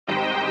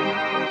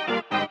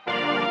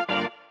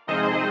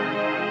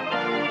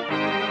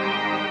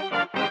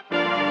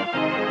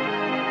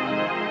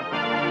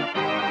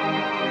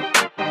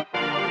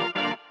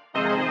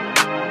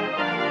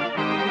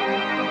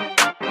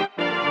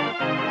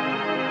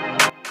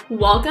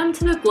Welcome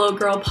to the Glow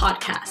Girl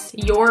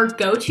podcast, your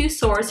go-to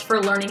source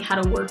for learning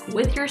how to work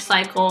with your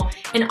cycle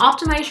and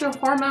optimize your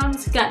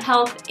hormones, gut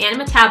health, and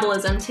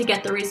metabolism to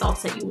get the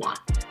results that you want.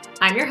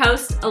 I'm your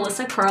host,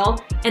 Alyssa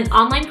Curl, an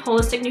online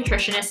holistic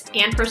nutritionist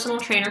and personal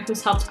trainer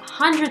who's helped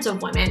hundreds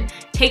of women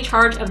take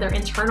charge of their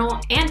internal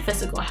and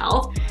physical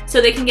health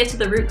so they can get to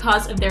the root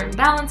cause of their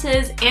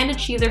imbalances and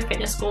achieve their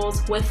fitness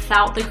goals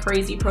without the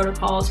crazy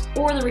protocols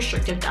or the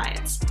restrictive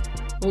diets.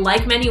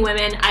 Like many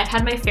women, I've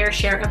had my fair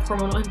share of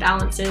hormonal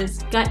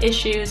imbalances, gut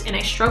issues, and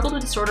I struggled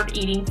with disordered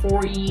eating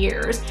for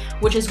years,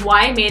 which is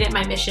why I made it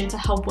my mission to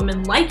help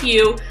women like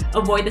you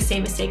avoid the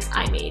same mistakes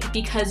I made,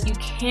 because you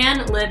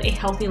can live a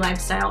healthy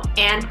lifestyle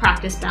and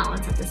practice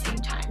balance at the same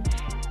time.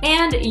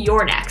 And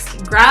you're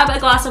next. Grab a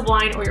glass of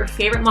wine or your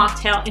favorite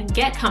mocktail and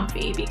get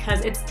comfy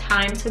because it's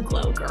time to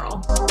glow,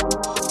 girl.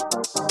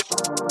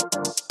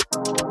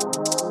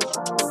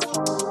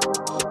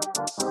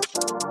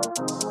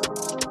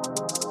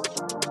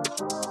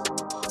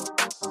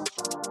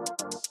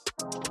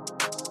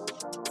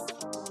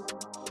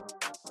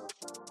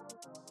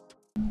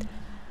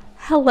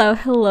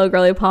 Hello,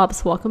 girly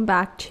pops. Welcome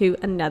back to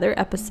another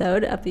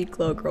episode of the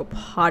Glow Girl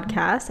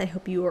podcast. I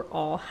hope you are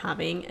all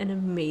having an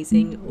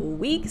amazing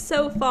week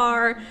so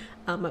far.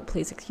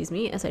 Please excuse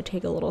me as I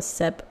take a little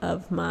sip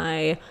of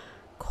my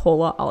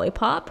Cola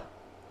Olipop.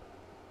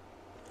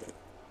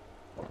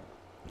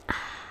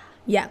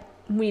 Yeah,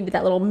 we needed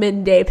that little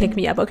midday pick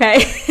me up,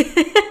 okay?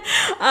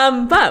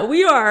 But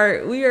we are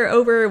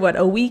over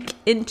a week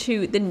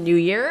into the new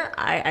year.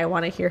 I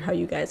want to hear how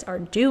you guys are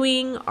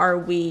doing. Are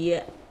we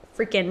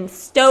freaking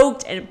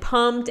stoked and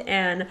pumped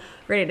and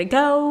ready to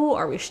go?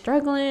 Are we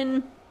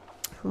struggling?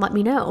 Let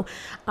me know.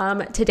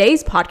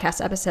 Today's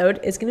podcast episode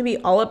is going to be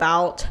all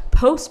about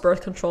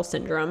post-birth control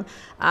syndrome.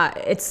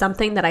 It's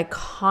something that I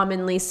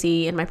commonly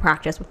see in my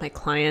practice with my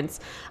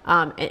clients,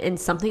 and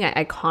something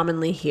I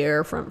commonly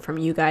hear from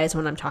you guys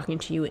when I'm talking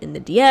to you in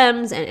the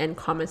DMs and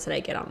comments that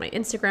I get on my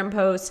Instagram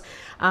posts.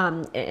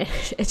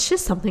 It's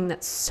just something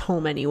that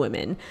so many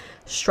women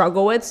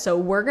struggle with. So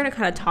we're going to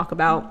kind of talk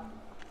about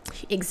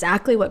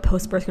exactly what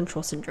post-birth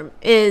control syndrome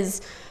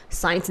is,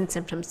 signs and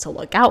symptoms to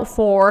look out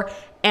for,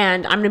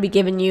 and I'm going to be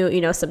giving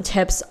you, some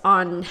tips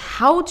on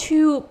how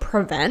to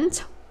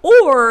prevent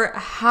or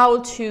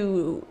how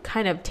to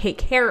kind of take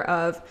care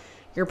of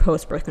your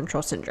post-birth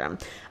control syndrome.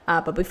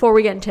 But before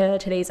we get into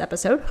today's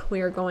episode, we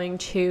are going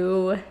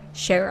to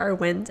share our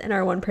wins and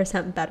our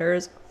 1%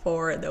 betters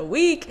for the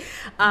week.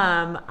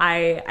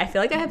 I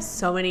feel like I have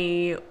so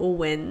many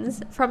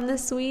wins from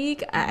this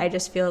week. I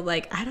just feel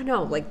like, I don't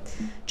know, like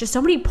just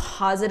so many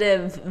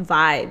positive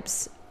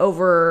vibes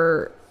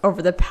over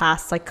the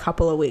past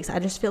couple of weeks. I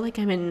just feel like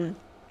I'm in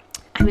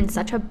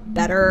such a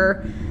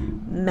better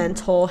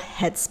mental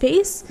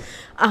headspace.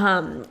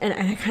 And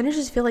I kind of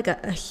just feel like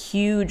a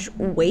huge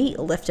weight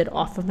lifted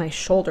off of my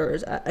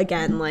shoulders.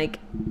 Again, like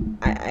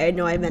I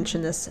know I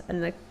mentioned this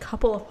in a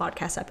couple of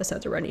podcast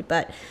episodes already,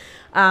 but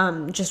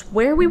just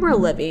where we were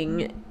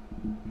living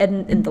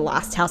in the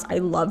last house, I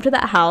loved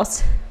that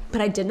house,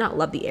 but I did not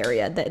love the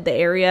area. The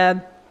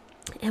area,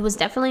 it was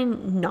definitely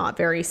not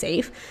very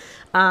safe.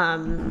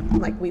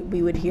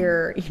 We would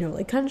hear,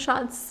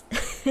 gunshots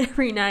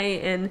every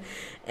night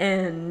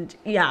and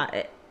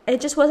yeah, it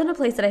just wasn't a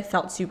place that I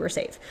felt super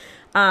safe.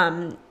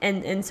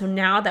 And so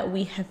now that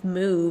we have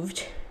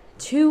moved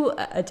to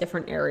a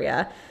different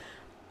area,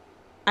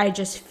 I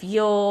just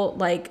feel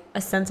like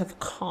a sense of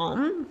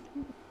calm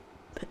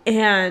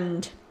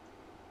and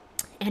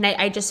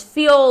I just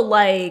feel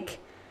like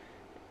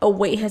a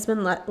weight has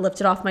been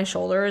lifted off my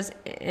shoulders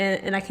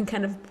and I can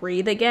kind of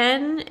breathe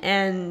again.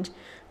 And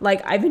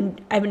like I've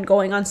been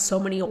going on so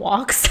many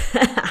walks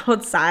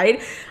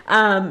outside,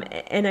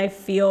 and I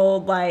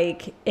feel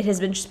like it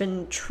has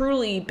been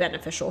truly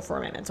beneficial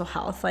for my mental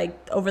health. Like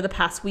over the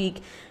past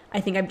week, I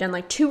think I've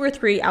done 2 or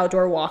 3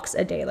 outdoor walks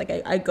a day. Like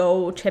I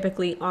go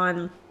typically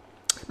on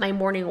my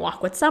morning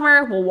walk with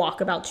Summer. We'll walk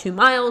about 2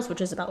 miles,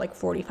 which is about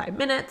 45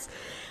 minutes.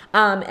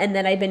 And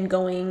then I've been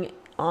going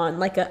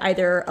on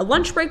either a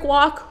lunch break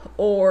walk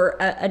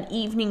or an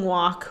evening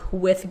walk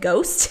with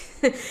Ghost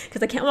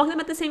because I can't walk them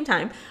at the same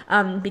time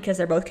because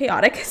they're both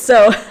chaotic.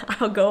 So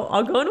I'll go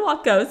and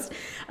walk Ghost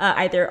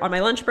either on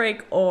my lunch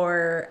break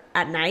or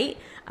at night,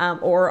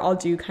 or I'll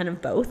do kind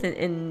of both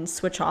and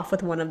switch off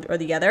with one or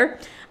the other.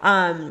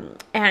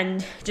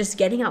 And just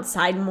getting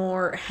outside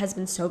more has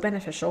been so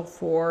beneficial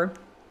for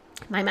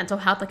my mental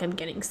health. I'm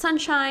getting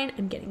sunshine,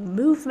 I'm getting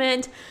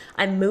movement,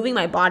 I'm moving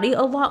my body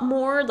a lot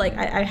more.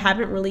 I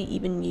haven't really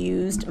even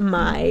used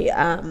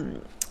my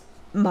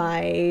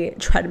my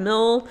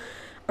treadmill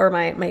or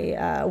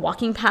my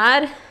walking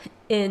pad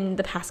in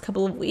the past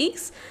couple of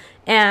weeks,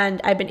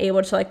 and I've been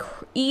able to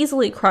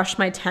easily crush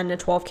my 10 to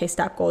 12k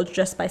step goal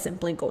just by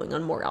simply going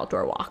on more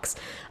outdoor walks.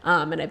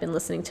 And I've been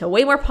listening to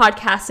way more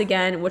podcasts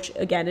again, which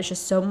again is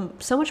just so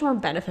much more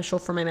beneficial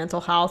for my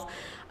mental health.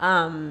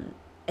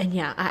 And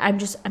yeah, I'm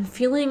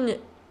feeling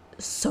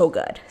so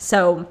good.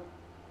 So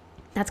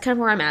that's kind of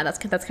where I'm at.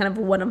 That's kind of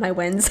one of my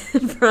wins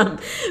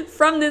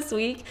from this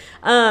week.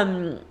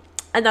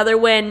 Another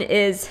win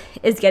is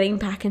getting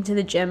back into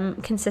the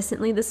gym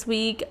consistently this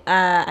week.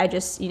 I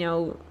just,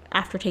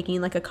 after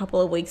taking like a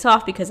couple of weeks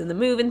off because of the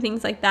move and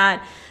things like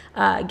that,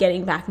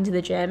 getting back into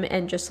the gym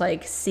and just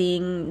like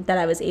seeing that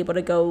I was able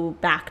to go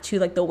back to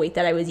like the weight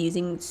that I was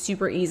using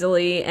super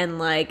easily, and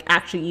like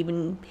actually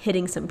even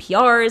hitting some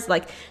PRs.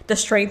 Like the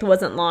strength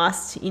wasn't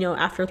lost,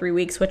 after 3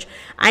 weeks, which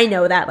I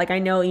know that, like, I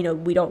know,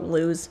 we don't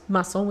lose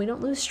muscle, we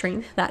don't lose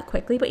strength that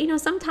quickly, but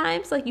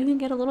sometimes like you can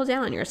get a little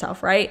down on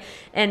yourself, right?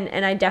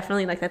 And I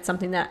definitely, like, that's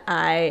something that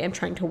I am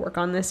trying to work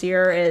on this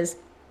year, is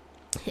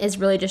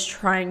really just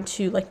trying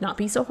to like not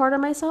be so hard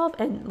on myself.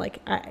 And like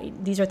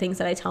these are things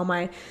that I tell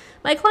my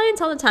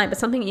clients all the time, but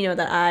something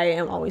that I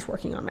am always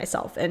working on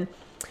myself. And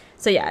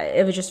so yeah,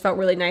 it just felt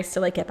really nice to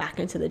like get back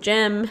into the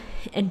gym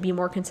and be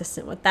more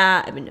consistent with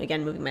that. I've been,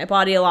 again, moving my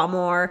body a lot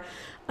more.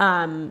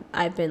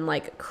 I've been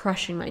like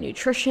crushing my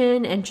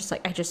nutrition, and just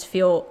like I just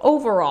feel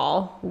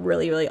overall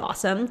really, really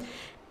awesome.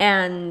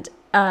 And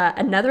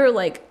another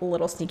like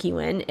little sneaky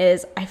win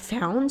is I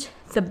found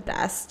the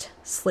best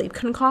sleep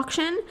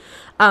concoction.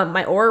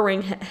 My Oura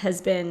Ring has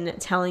been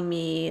telling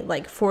me,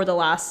 like, for the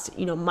last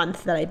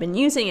month that I've been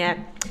using it,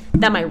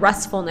 that my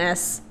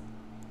restfulness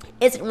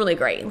isn't really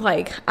great.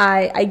 Like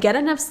I get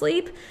enough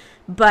sleep,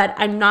 but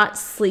I'm not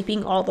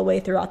sleeping all the way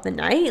throughout the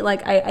night.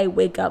 Like I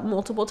wake up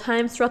multiple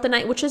times throughout the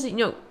night, which is,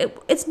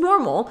 it's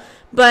normal,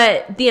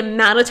 but the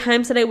amount of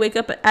times that I wake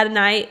up at a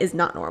night is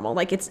not normal.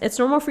 Like it's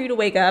normal for you to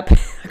wake up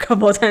a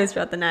couple of times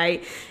throughout the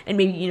night and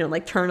maybe,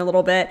 like turn a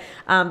little bit.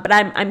 But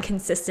I'm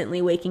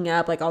consistently waking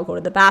up. Like I'll go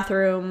to the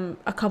bathroom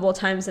a couple of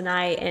times a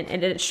night,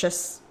 and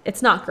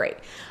it's not great.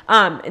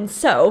 And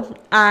so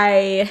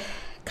I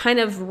kind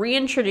of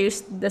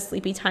reintroduced the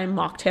Sleepy Time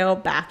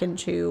mocktail back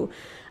into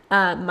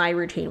my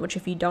routine, which,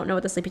 if you don't know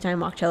what the Sleepy Time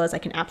mocktail is, I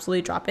can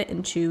absolutely drop it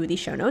into the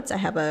show notes. I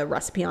have a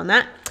recipe on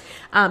that.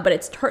 But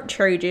it's tart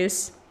cherry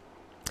juice.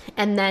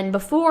 And then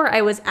before,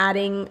 I was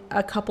adding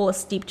a couple of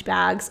steeped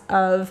bags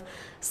of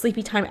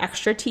Sleepy Time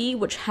extra tea,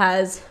 which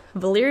has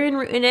valerian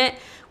root in it,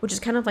 which is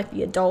kind of like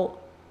the adult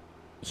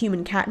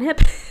human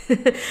catnip.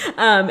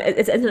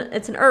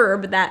 It's an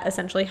herb that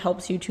essentially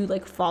helps you to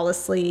like fall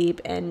asleep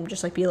and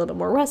just like be a little bit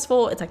more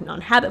restful. It's like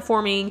non-habit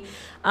forming,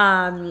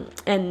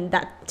 and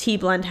that tea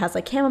blend has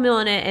like chamomile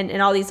in it,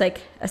 and all these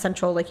like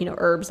essential like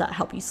herbs that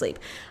help you sleep.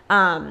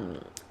 And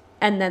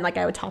then like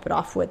I would top it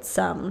off with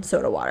some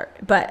soda water.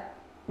 But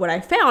what I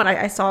found,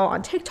 I saw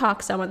on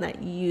TikTok someone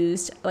that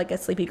used like a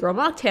Sleepy Girl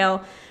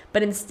mocktail,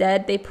 but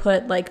instead they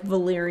put like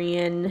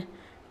valerian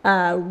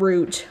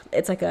root.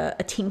 It's like a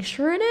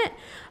tincture in it.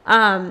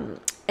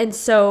 And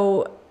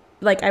so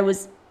like I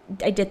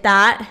did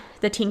that.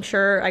 The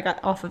tincture I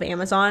got off of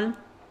Amazon.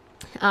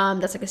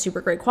 That's like a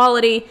super great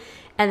quality.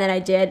 And then I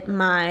did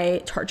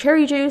my tart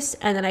cherry juice,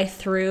 and then I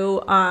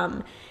threw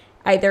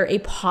either a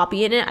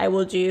poppy in it. I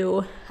will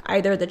do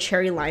either the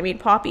cherry limeade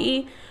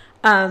poppy,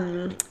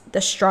 the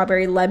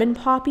strawberry lemon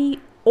poppy,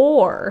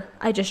 or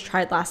I just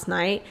tried last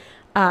night.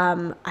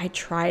 I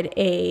tried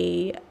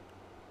a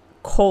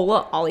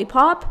cola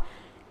Olipop,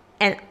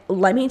 and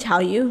let me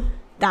tell you,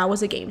 that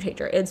was a game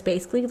changer. It's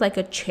basically like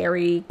a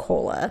cherry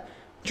cola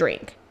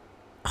drink.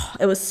 Oh,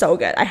 it was so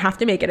good. I have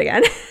to make it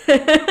again.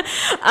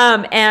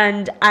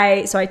 And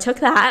I took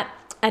that,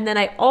 and then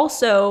I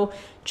also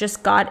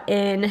just got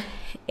in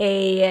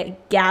a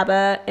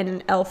GABA and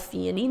an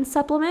L-theanine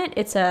supplement.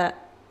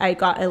 I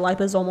got a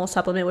liposomal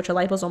supplement, which a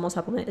liposomal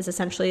supplement is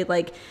essentially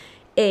like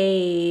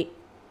a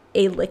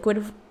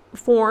liquid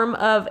form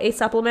of a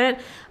supplement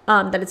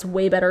that it's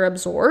way better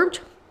absorbed.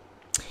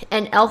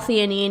 And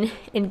L-theanine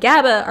and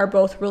GABA are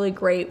both really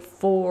great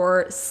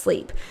for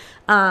sleep.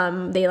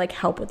 They like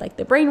help with like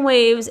the brain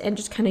waves and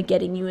just kind of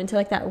getting you into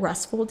like that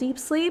restful deep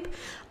sleep.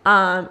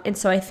 And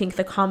so I think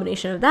the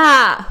combination of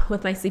that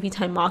with my Sleepy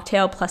Time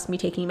mocktail plus me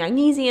taking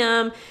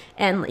magnesium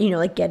and,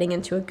 like getting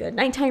into a good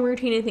nighttime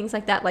routine and things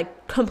like that,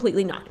 like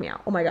completely knocked me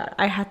out. Oh my God.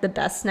 I had the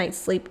best night's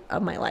sleep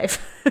of my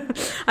life.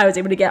 I was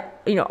able to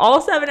get,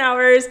 all 7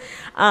 hours.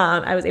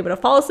 I was able to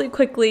fall asleep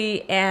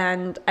quickly,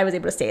 and I was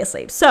able to stay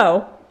asleep.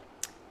 So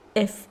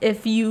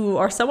if you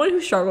are someone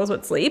who struggles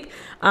with sleep,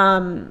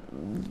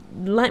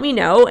 let me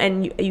know,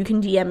 and you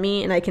can DM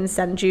me, and I can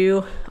send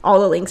you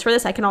all the links for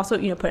this. I can also,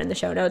 put it in the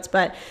show notes,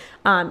 but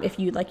if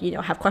you like,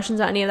 have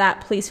questions on any of that,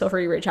 please feel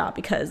free to reach out,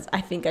 because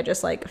I think I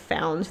just like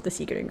found the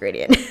secret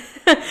ingredient.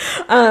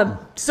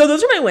 So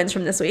those are my wins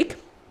from this week.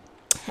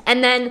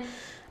 And then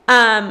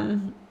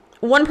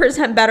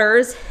 1%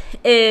 betters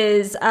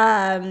is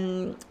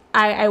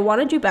I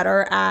want to do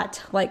better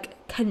at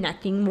like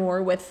connecting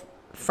more with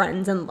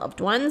friends and loved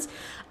ones.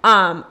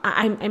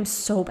 I'm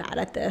so bad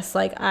at this.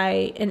 Like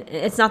and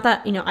it's not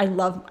that, I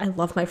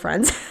love my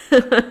friends.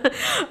 But,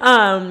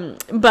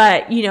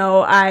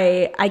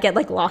 I get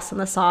like lost in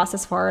the sauce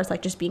as far as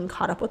like just being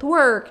caught up with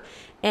work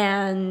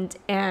and,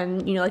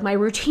 like my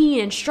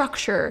routine and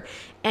structure.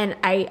 And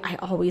I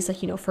always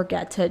like,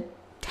 forget to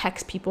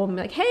text people and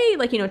be like, hey,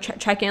 like,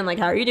 check in, like,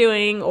 how are you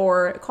doing?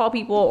 Or call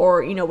people,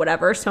 or,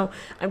 whatever. So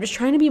I'm just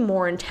trying to be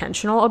more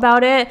intentional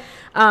about it.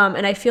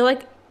 And I feel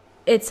like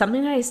it's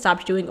something that I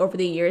stopped doing over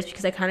the years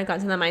because I kind of got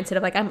into the mindset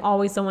of like, I'm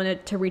always the one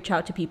to reach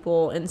out to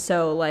people. And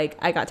so like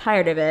I got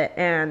tired of it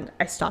and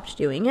I stopped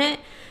doing it.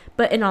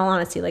 But in all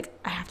honesty, like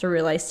I have to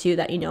realize too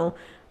that, you know,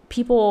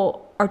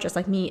 people are just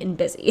like me and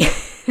busy.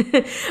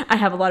 I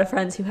have a lot of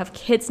friends who have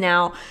kids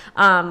now.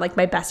 Like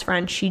my best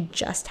friend, she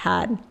just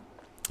had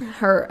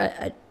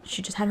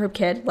her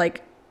kid,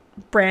 like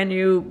brand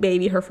new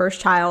baby, her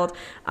first child.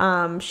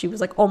 She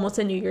was like almost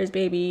a New Year's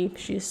baby.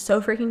 She's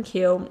so freaking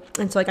cute.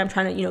 And so like I'm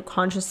trying to, you know,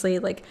 consciously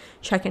like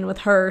check in with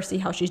her, see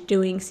how she's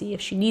doing, see if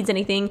she needs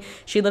anything.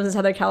 She lives in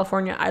Southern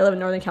California. I live in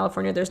Northern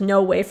California. There's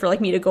no way for like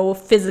me to go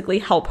physically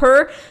help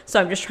her. So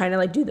I'm just trying to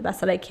like do the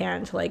best that I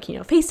can to like, you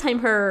know,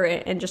 FaceTime her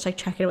and just like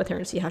check in with her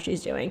and see how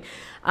she's doing.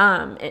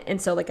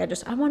 And so like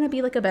I want to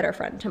be like a better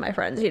friend to my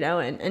friends, you know,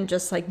 and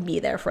just like be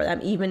there for them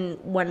even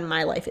when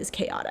my life is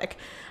chaotic.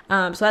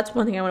 So that's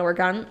one thing I want to work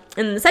on.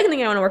 And the second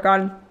thing I want to work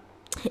on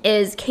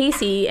is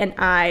Casey and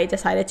I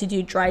decided to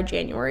do dry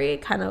January,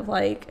 kind of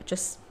like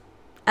just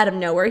out of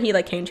nowhere. He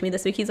like came to me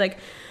this week. He's like,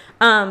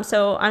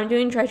 so I'm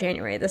doing dry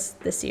January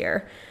this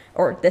year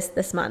or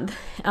this month.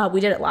 We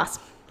did it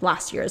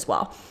last year as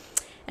well.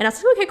 And I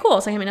was like, okay,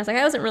 cool. So I was like,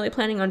 I wasn't really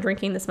planning on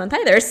drinking this month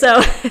either.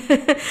 So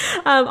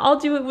I'll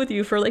do it with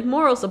you for like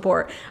moral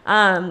support.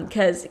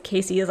 Because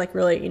Casey is like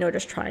really, you know,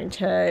 just trying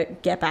to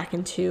get back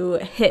into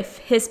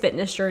his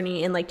fitness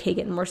journey and like take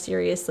it more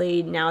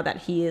seriously now that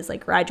he is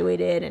like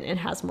graduated and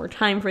has more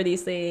time for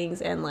these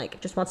things. And like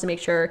just wants to make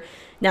sure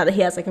now that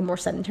he has like a more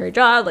sedentary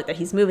job, like that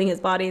he's moving his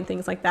body and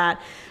things like that.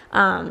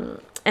 And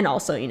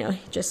also, you know,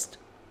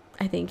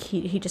 I think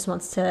he just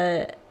wants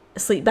to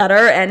sleep better,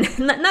 and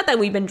not that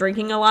we've been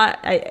drinking a lot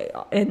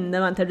in the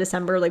month of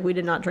December, like we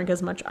did not drink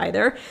as much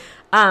either,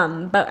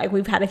 but like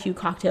we've had a few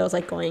cocktails,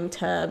 like going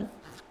to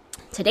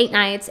date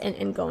nights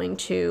and going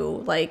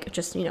to like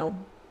just, you know,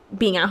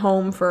 being at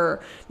home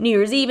for New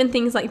Year's Eve and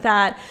things like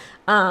that,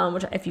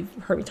 which if you've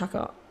heard me talk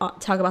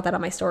about that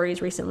on my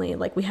stories recently,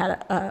 like we had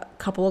a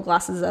couple of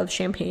glasses of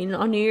champagne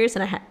on New Year's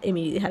and I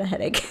immediately had a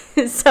headache.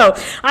 So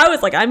I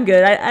was like, I'm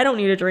good. I don't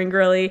need a drink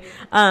really.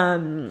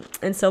 And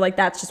so like,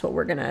 that's just what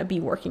we're going to be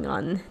working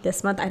on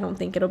this month. I don't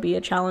think it'll be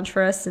a challenge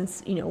for us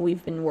since, you know,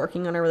 we've been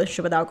working on our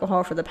relationship with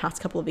alcohol for the past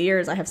couple of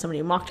years. I have so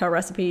many mocktail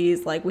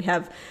recipes. Like we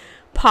have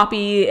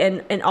Poppy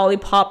and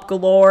Olipop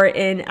galore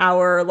in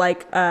our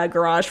like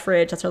garage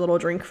fridge. That's our little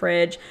drink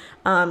fridge.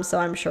 So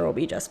I'm sure we'll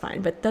be just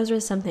fine. But those are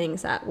some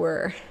things that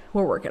we're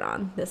working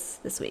on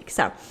this week.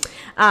 So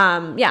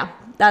yeah,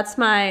 that's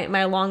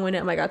my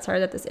long-winded. Oh my God, sorry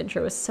that this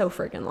intro was so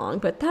freaking long,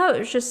 but that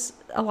was just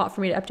a lot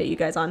for me to update you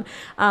guys on.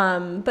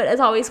 But as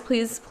always,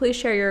 please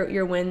share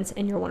your wins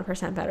and your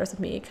 1% betters with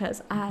me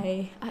because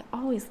I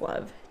always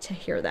love to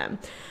hear them.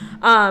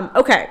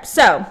 Okay,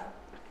 so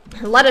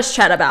let us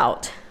chat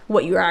about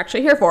what you are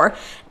actually here for,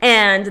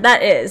 and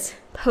that is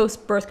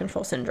post-birth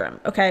control syndrome.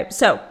 Okay,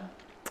 so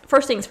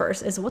first things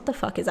first is what the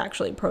fuck is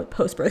actually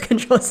post-birth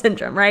control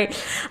syndrome, right?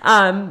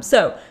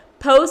 So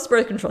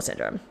post-birth control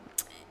syndrome,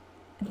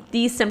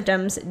 these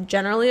symptoms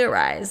generally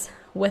arise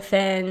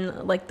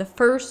within like the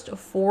first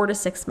 4 to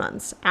 6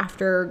 months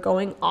after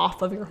going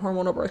off of your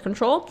hormonal birth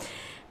control,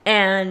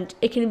 and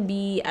it can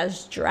be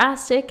as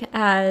drastic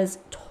as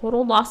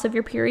total loss of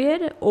your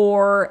period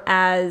or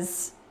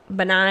as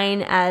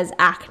benign as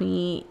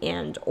acne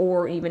and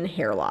or even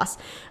hair loss.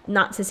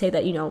 Not to say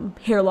that, you know,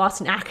 hair loss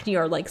and acne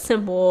are like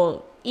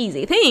simple,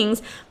 easy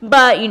things,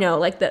 but you know,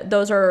 like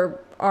those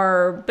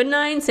are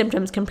benign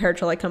symptoms compared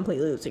to like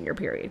completely losing your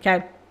period.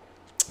 Okay,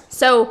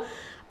 so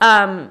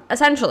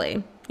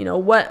essentially, you know,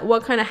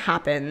 what kind of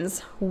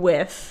happens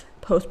with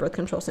post-birth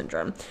control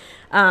syndrome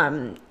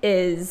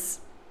is,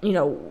 you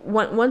know,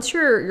 once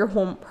your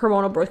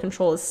hormonal birth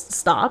control is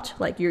stopped,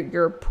 like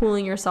you're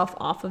pulling yourself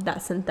off of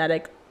that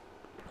synthetic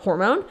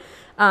hormone,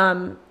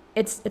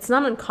 it's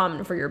not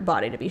uncommon for your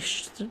body to be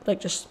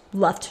just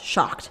left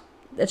shocked.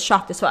 It's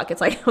shocked as fuck.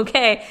 It's like,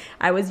 okay,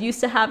 I was used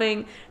to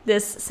having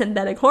this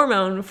synthetic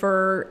hormone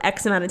for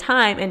X amount of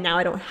time and now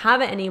I don't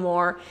have it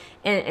anymore.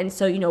 And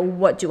so, you know,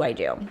 what do I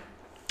do?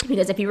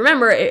 Because if you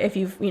remember, if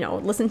you've, you know,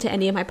 listened to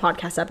any of my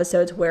podcast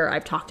episodes where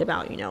I've talked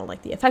about, you know,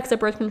 like the effects of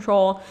birth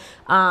control,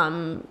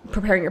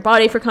 preparing your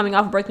body for coming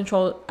off of birth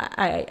control,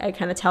 I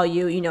kind of tell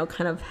you, you know,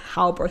 kind of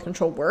how birth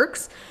control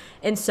works.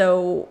 And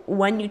so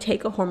when you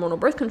take a hormonal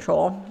birth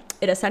control,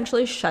 it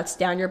essentially shuts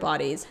down your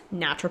body's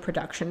natural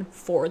production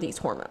for these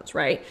hormones,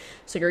 right?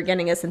 So you're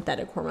getting a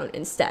synthetic hormone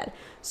instead.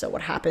 So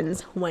what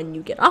happens when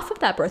you get off of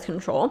that birth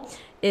control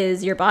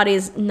is your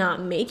body's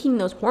not making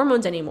those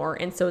hormones anymore.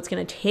 And so it's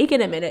going to take it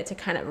a minute to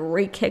kind of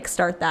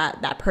kickstart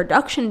that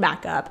production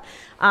back up.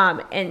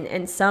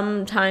 And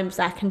sometimes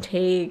that can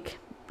take,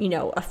 you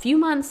know, a few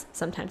months.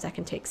 Sometimes that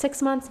can take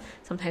 6 months.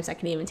 Sometimes that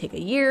can even take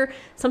a year.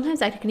 Sometimes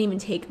that can even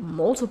take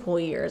multiple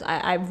years.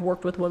 I've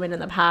worked with women in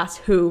the past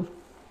who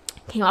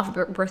came off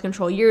of birth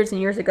control years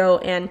and years ago,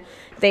 and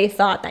they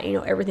thought that, you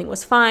know, everything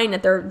was fine,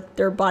 that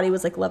their body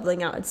was like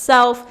leveling out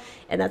itself,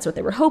 and that's what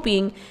they were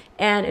hoping.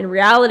 And in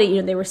reality,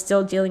 you know, they were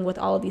still dealing with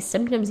all of these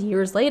symptoms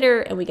years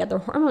later, and we get their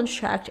hormones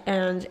checked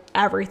and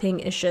everything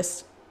is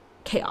just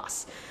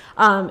chaos.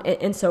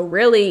 And so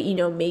really, you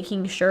know,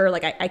 making sure,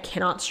 like, I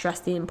cannot stress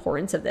the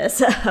importance of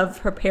this, of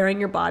preparing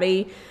your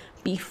body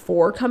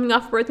before coming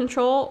off birth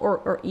control,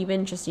 or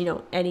even just, you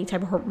know, any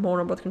type of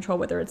hormonal birth control,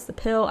 whether it's the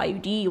pill,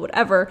 IUD,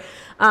 whatever.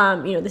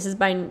 You know, this is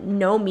by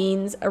no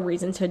means a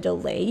reason to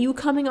delay you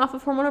coming off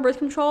of hormonal birth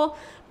control,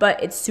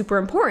 but it's super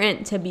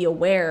important to be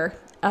aware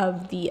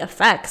of the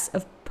effects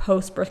of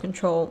post-birth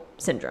control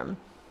syndrome.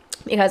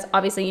 Because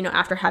obviously, you know,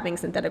 after having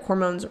synthetic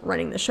hormones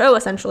running the show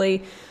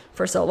essentially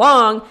for so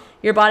long,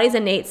 your body's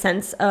innate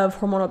sense of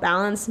hormonal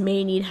balance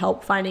may need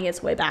help finding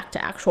its way back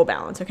to actual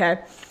balance, okay?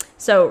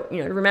 So,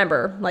 you know,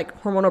 remember,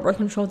 like, hormonal birth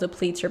control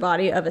depletes your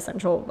body of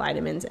essential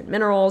vitamins and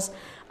minerals.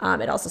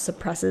 It also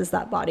suppresses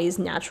that body's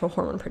natural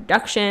hormone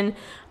production.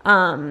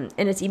 And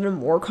it's even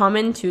more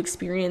common to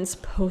experience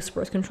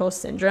post-birth control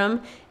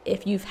syndrome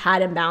if you've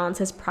had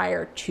imbalances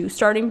prior to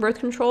starting birth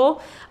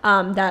control,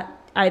 that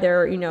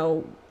either, you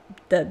know,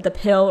 the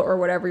pill or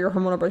whatever your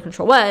hormonal birth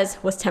control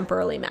was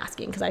temporarily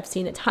masking. Because I've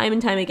seen it time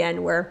and time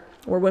again where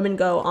women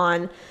go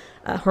on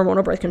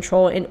hormonal birth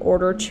control in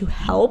order to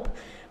help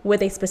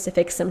with a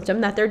specific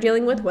symptom that they're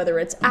dealing with, whether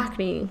it's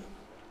acne,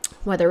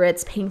 whether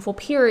it's painful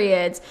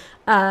periods,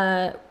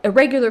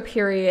 irregular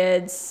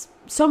periods,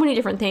 so many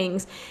different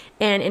things.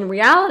 And in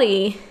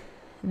reality,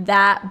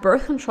 that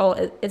birth control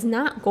is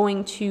not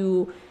going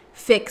to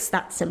fix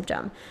that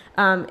symptom.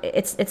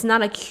 It's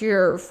not a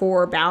cure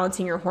for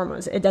balancing your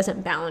hormones. It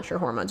doesn't balance your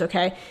hormones,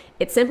 okay?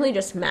 It simply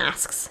just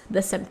masks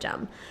the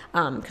symptom.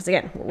 Because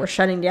again, we're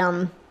shutting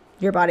down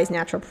your body's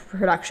natural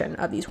production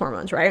of these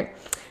hormones, right?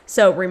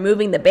 So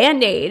removing the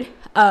Band-Aid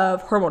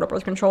of hormonal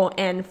birth control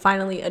and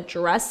finally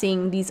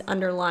addressing these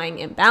underlying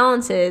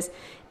imbalances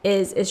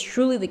is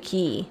truly the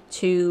key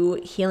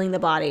to healing the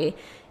body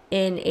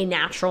in a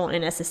natural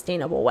and a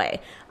sustainable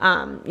way.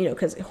 You know,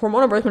 because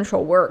hormonal birth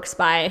control works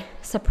by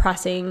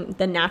suppressing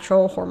the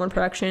natural hormone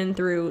production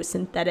through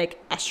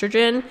synthetic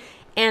estrogen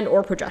and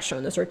or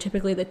progesterone. Those are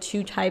typically the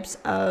two types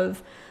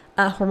of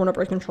hormonal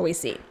birth control we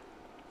see.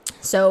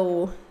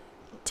 So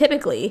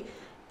typically,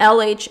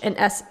 LH and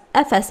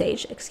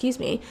FSH,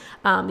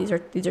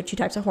 these are two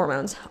types of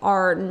hormones,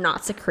 are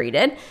not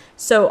secreted.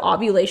 So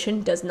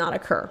ovulation does not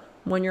occur.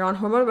 When you're on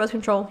hormonal birth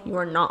control, you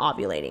are not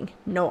ovulating.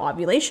 No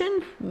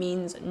ovulation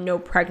means no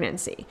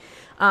pregnancy.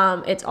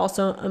 It's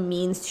also a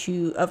means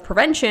of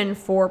prevention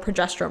for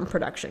progesterone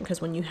production,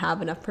 because when you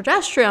have enough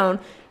progesterone,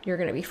 you're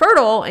going to be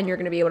fertile and you're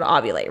going to be able to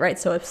ovulate, right?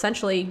 So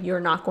essentially, you're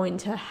not going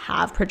to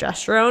have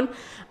progesterone,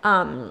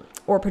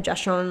 or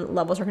progesterone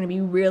levels are going to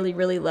be really,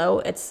 really low.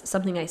 It's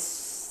something I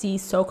see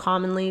so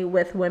commonly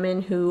with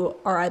women who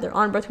are either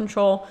on birth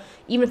control,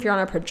 even if you're on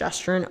a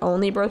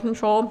progesterone-only birth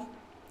control,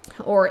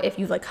 or if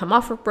you've like come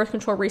off of birth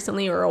control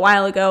recently or a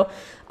while ago,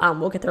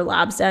 we'll get their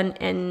labs done,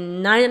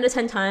 and 9 out of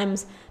 10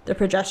 times the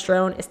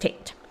progesterone is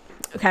tanked.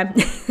 Okay, and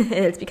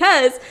it's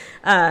because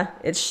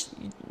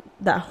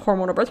that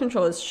hormonal birth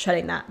control is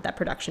shutting that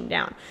production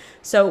down.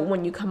 So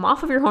when you come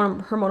off of your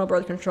hormonal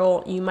birth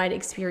control, you might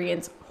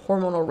experience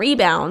hormonal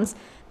rebounds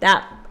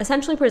that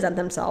essentially present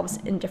themselves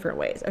in different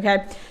ways.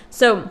 Okay,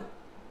 so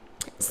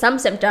some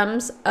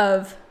symptoms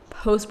of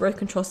post-birth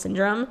control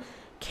syndrome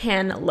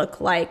can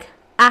look like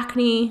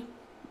acne,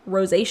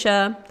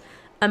 rosacea,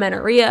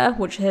 amenorrhea,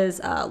 which is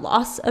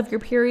loss of your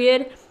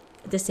period.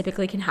 This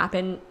typically can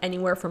happen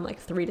anywhere from like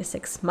 3 to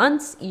 6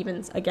 months,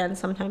 even again,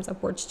 sometimes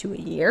upwards to a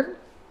year.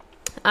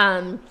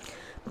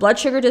 Blood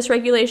sugar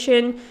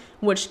dysregulation,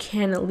 which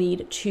can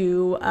lead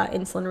to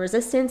insulin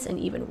resistance and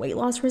even weight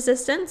loss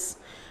resistance,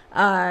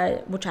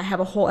 which I have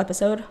a whole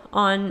episode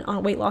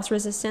on weight loss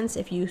resistance.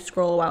 If you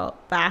scroll a while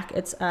back,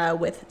 it's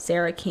with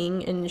Sarah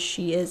King, and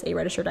she is a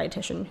registered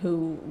dietitian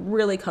who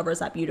really covers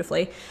that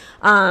beautifully.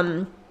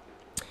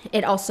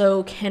 It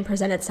also can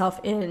present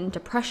itself in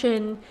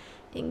depression,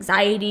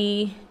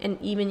 anxiety, and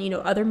even,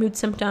 other mood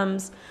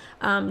symptoms,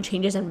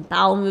 changes in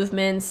bowel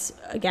movements,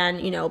 again,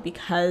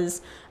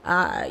 because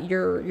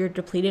you're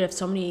depleted of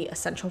so many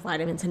essential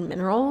vitamins and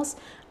minerals.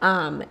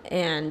 And,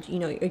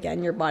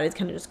 again, your body's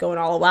kind of just going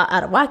all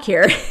out of whack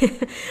here.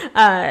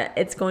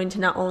 It's going to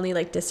not only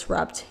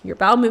disrupt your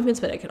bowel movements,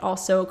 but it can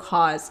also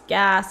cause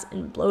gas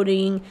and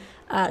bloating,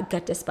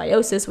 gut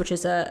dysbiosis, which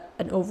is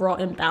an overall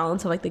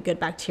imbalance of the good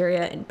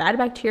bacteria and bad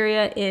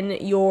bacteria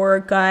in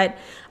your gut,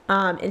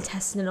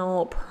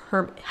 intestinal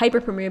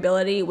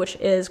hyperpermeability, which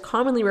is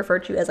commonly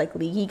referred to as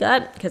leaky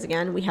gut, because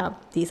again, we have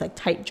these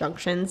tight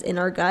junctions in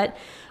our gut.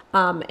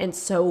 And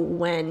so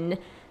when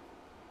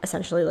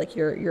essentially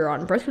you're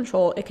on birth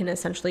control, it can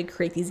essentially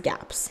create these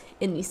gaps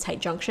in these tight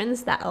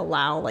junctions that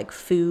allow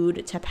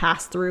food to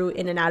pass through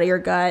in and out of your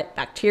gut,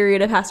 bacteria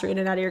to pass through in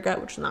and out of your gut,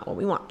 which is not what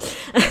we want.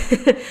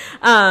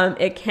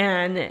 It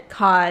can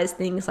cause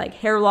things like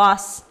hair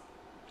loss,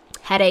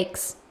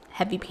 headaches,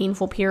 heavy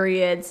painful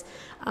periods,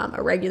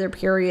 irregular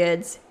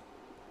periods,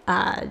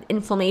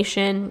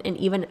 inflammation, and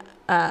even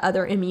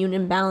other immune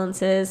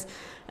imbalances.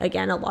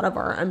 Again, a lot of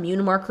our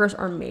immune markers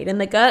are made in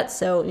the gut.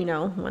 So,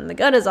 when the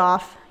gut is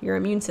off, your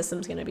immune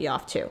system's going to be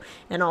off too.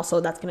 And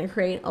also that's going to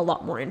create a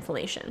lot more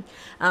inflammation.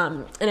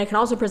 And it can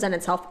also present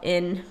itself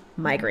in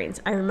migraines.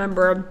 I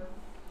remember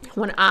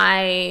when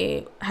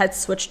I had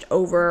switched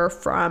over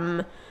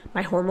from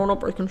my hormonal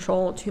birth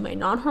control to my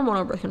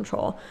non-hormonal birth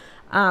control,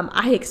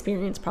 I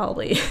experienced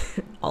probably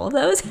all of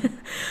those.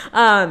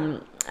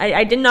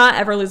 I did not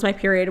ever lose my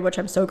period, which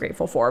I'm so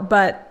grateful for.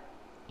 But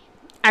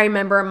I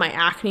remember my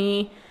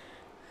acne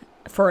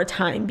for a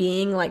time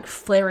being like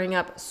flaring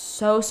up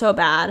so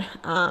bad.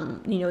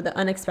 The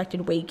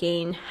unexpected weight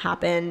gain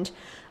happened.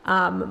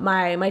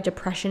 My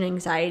depression,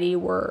 anxiety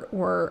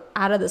were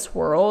out of this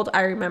world.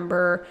 I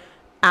remember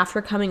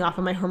after coming off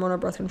of my hormonal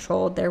birth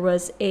control, there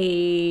was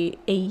a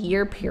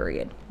year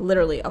period,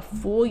 literally a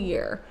full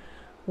year,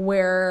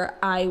 where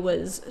I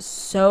was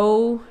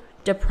so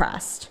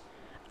depressed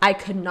I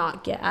could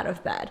not get out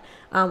of bed,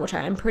 which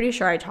I'm pretty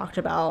sure I talked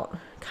about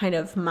kind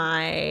of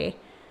my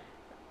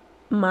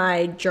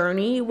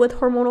journey with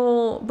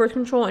hormonal birth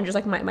control and just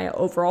like my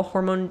overall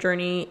hormone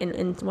journey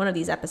in one of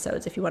these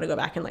episodes, if you want to go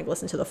back and like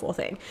listen to the full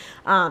thing.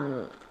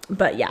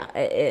 But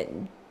yeah,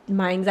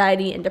 my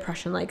anxiety and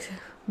depression like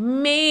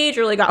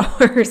majorly got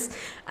worse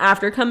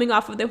after coming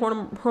off of the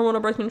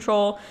hormonal birth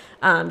control.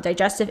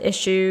 Digestive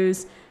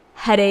issues,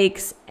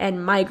 headaches, and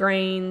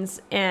migraines,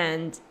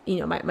 and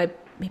my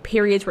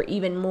periods were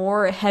even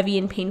more heavy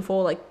and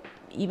painful. Like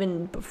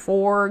even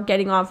before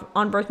getting off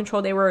on birth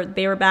control, they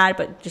were bad,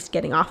 but just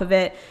getting off of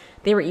it,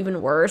 they were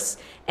even worse.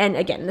 And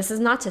again, this is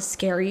not to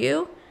scare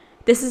you.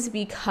 This is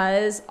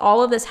because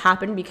all of this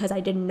happened because I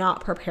did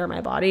not prepare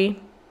my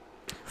body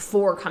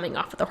for coming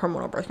off of the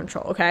hormonal birth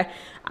control. Okay.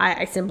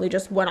 I simply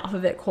just went off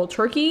of it cold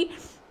turkey.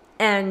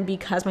 And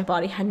because my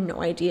body had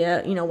no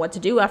idea, what to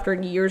do after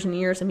years and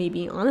years of me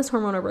being on this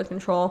hormonal birth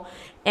control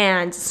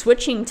and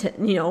switching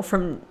to,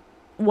 from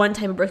one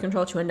type of birth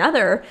control to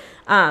another,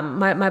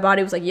 my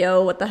body was like,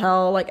 yo, what the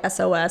hell? Like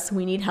SOS,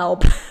 we need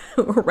help.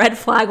 Red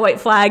flag, white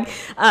flag,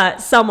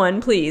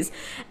 someone please.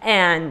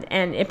 And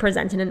it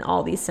presented in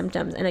all these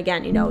symptoms. And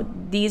again,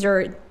 these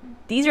are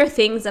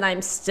things that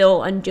I'm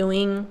still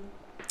undoing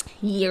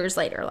years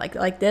later.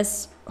 Like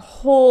this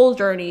whole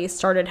journey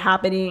started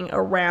happening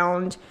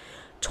around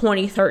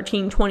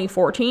 2013,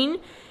 2014.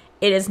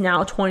 It is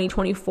now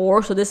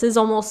 2024. So this is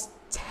almost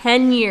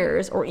 10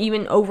 years or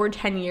even over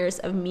 10 years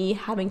of me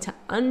having to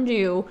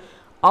undo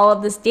all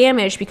of this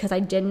damage because I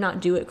did not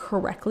do it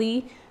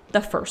correctly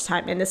the first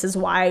time. And this is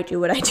why I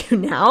do what I do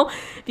now,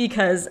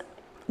 because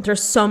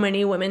there's so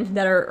many women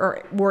that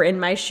were in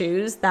my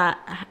shoes that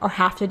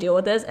have to deal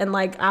with this. And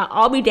like,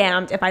 I'll be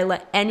damned if I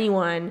let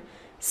anyone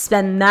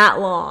spend that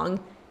long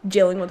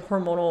dealing with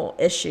hormonal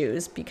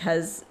issues,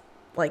 because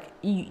like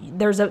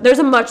there's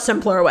a much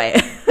simpler way.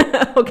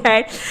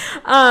 Okay.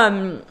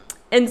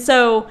 And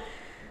so,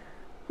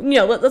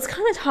 let's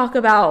kind of talk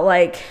about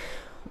like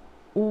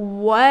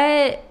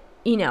what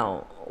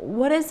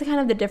is the kind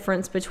of the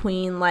difference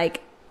between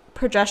like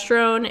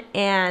progesterone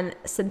and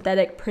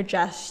synthetic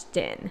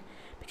progestin,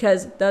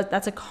 because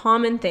that's a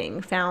common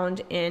thing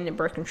found in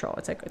birth control.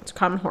 It's a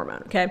common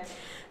hormone. Okay.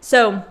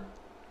 So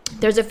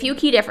there's a few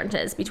key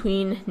differences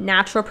between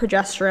natural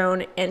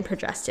progesterone and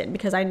progestin,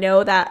 because I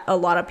know that a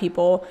lot of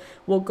people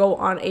will go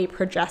on a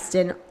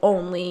progestin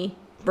only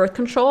birth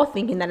control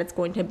thinking that it's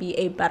going to be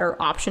a better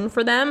option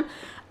for them.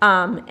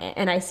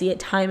 And I see it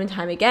time and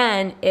time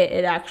again.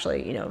 It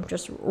actually,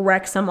 just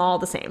wrecks them all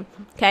the same.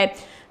 Okay.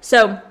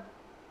 So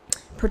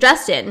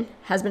progestin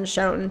has been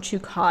shown to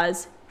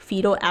cause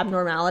fetal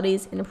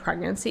abnormalities in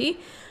pregnancy,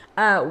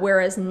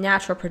 whereas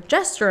natural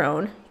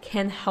progesterone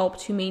can help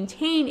to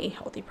maintain a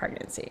healthy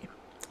pregnancy.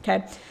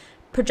 Okay.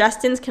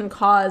 Progestins can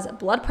cause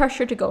blood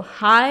pressure to go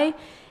high,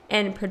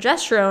 and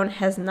progesterone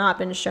has not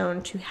been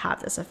shown to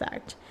have this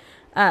effect.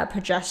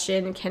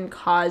 Progestin can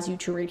cause you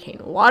to retain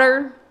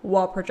water,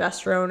 while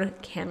progesterone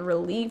can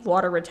relieve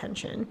water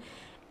retention.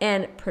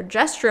 And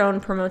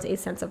progesterone promotes a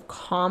sense of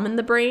calm in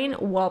the brain,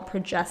 while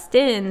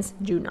progestins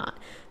do not.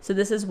 So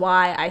this is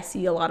why I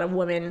see a lot of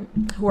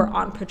women who are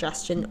on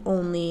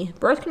progestin-only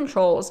birth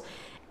controls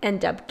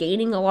end up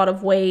gaining a lot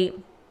of weight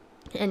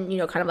and,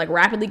 kind of like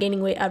rapidly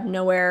gaining weight out of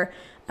nowhere.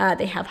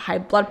 They have high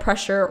blood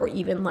pressure or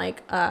even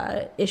like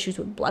issues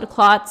with blood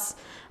clots.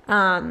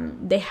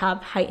 They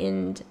have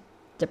heightened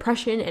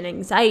depression and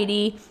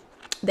anxiety.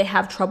 They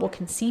have trouble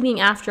conceiving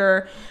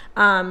after.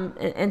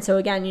 And so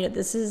again,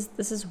 this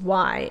is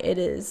why it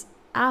is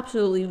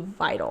absolutely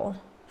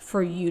vital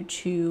for you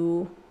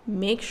to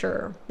make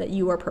sure that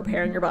you are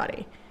preparing your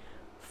body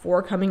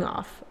for coming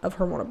off of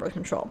hormonal birth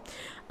control.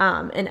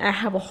 And I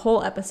have a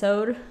whole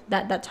episode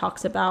that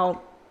talks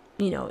about,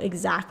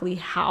 exactly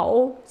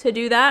how to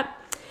do that.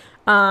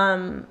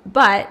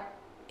 But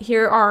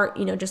here are,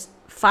 just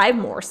 5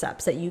 more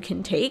steps that you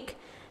can take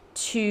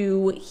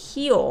to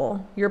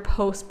heal your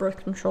post-birth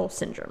control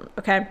syndrome.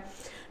 Okay.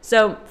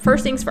 So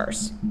first things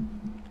first,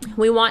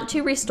 we want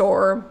to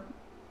restore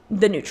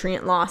the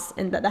nutrient loss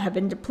and that have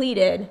been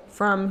depleted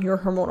from your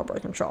hormonal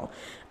birth control.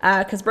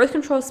 Because birth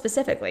control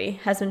specifically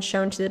has been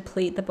shown to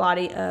deplete the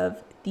body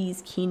of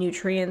these key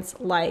nutrients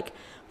like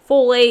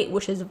folate,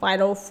 which is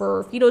vital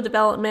for fetal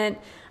development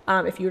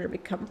if you were to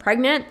become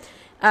pregnant.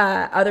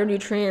 Other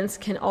nutrients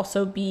can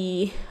also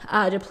be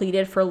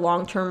depleted for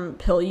long-term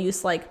pill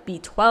use, like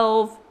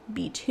B12,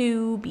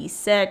 B2,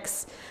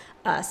 B6,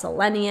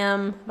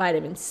 selenium,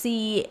 vitamin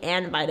C,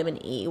 and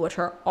vitamin E, which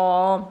are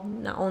all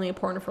not only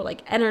important for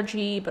like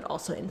energy, but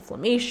also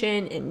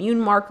inflammation, immune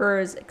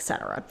markers,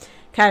 etc.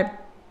 Okay.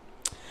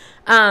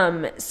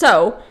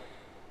 So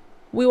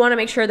we want to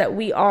make sure that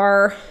we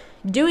are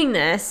doing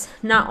this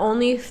not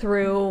only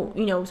through,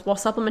 while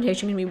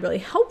supplementation can be really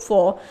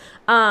helpful,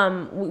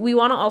 we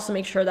want to also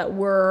make sure that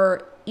we're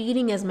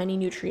eating as many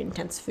nutrient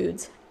dense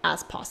foods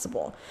as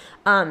possible.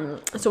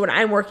 So when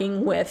I'm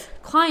working with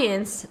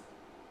clients,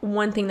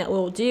 one thing that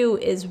we'll do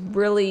is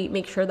really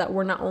make sure that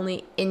we're not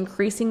only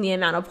increasing the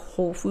amount of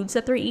whole foods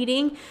that they're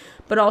eating,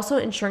 but also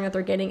ensuring that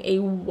they're getting a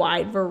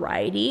wide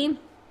variety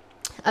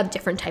of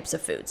different types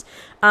of foods,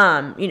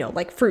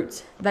 like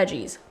fruits,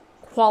 veggies,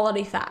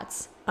 quality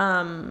fats,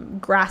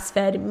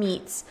 grass-fed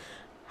meats,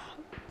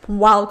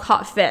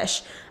 wild-caught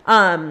fish,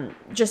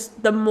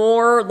 just the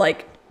more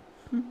like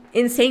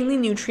insanely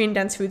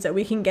nutrient-dense foods that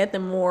we can get, the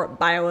more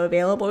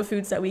bioavailable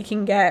foods that we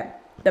can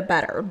get, the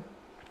better.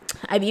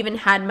 I've even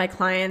had my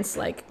clients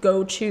like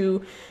go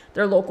to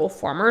their local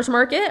farmers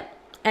market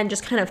and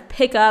just kind of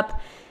pick up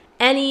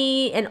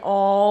any and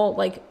all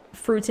like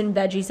fruits and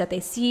veggies that they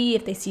see.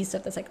 If they see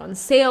stuff that's like on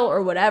sale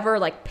or whatever,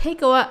 like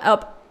pick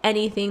up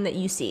anything that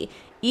you see,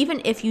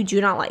 even if you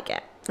do not like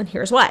it. And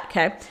here's why,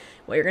 okay?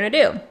 What you're going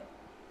to do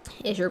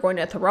is you're going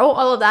to throw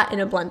all of that in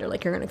a blender.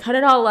 Like you're going to cut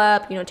it all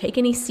up, take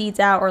any seeds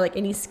out or like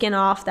any skin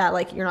off that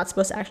like you're not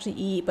supposed to actually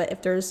eat. But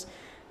if there's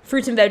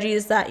fruits and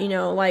veggies that,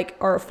 like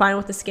are fine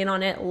with the skin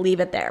on it, leave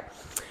it there.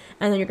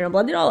 And then you're going to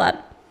blend it all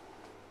up.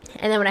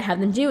 And then what I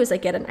have them do is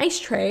like get an ice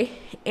tray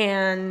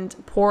and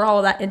pour all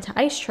of that into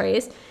ice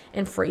trays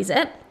and freeze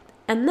it.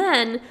 And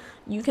then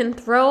you can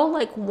throw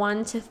like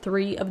 1 to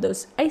 3 of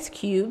those ice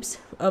cubes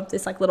of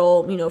this like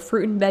little,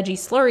 fruit and veggie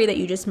slurry that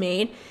you just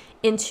made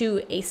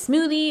into a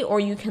smoothie, or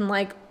you can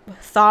like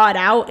thaw it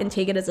out and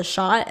take it as a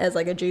shot, as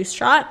like a juice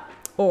shot.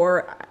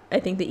 Or I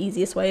think the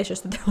easiest way is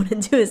just to throw it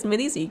into a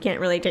smoothie so you can't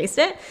really taste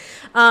it.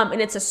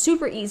 And it's a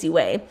super easy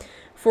way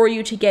for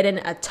you to get in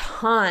a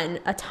ton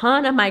of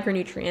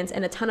micronutrients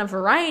and a ton of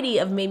variety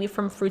of maybe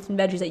from fruits and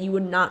veggies that you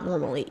would not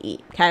normally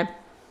eat, okay?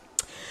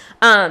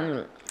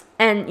 And,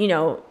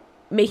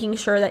 making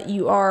sure that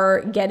you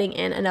are getting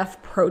in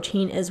enough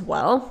protein as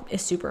well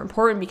is super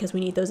important, because we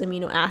need those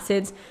amino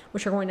acids,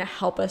 which are going to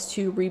help us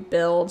to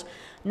rebuild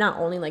not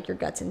only like your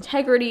gut's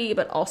integrity,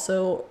 but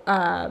also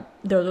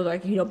those are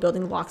like,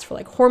 building blocks for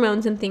like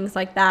hormones and things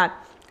like that.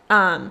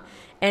 And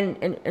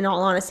in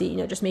all honesty,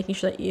 just making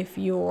sure that if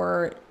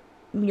you're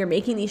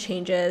making these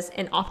changes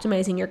and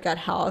optimizing your gut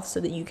health so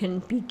that you can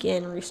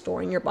begin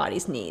restoring your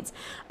body's needs.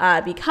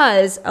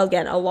 Because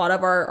again, a lot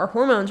of our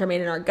hormones are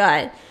made in our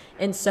gut.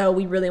 And so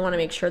we really want to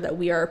make sure that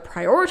we are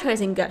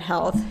prioritizing gut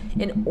health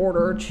in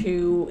order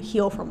to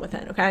heal from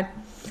within. Okay.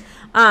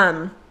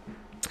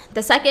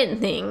 The second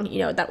thing,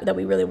 that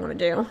we really want to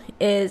do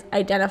is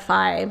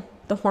identify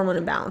the hormone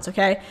imbalance.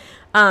 Okay.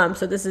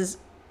 So this is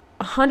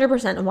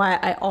 100% why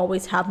I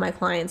always have my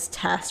clients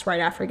test right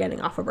after getting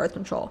off of birth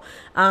control.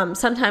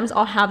 Sometimes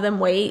I'll have them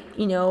wait,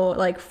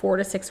 like 4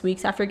 to 6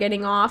 weeks after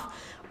getting off,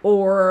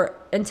 or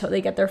until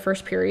they get their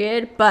first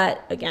period.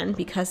 But again,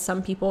 because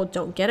some people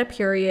don't get a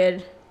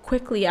period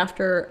quickly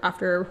after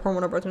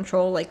hormonal birth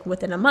control, like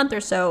within a month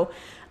or so,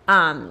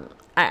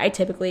 I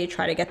typically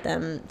try to get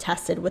them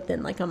tested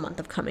within like a month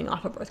of coming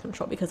off of birth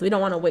control, because we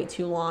don't want to wait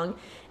too long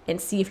and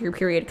see if your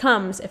period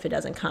comes if it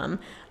doesn't come,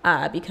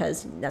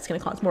 because that's going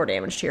to cause more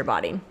damage to your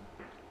body.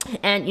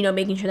 And,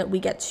 making sure that we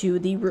get to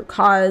the root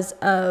cause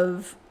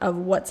of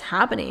what's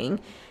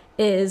happening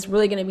is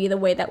really going to be the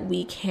way that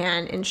we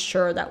can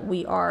ensure that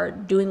we are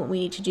doing what we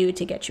need to do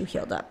to get you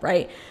healed up,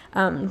 right?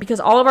 Because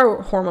all of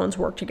our hormones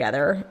work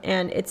together,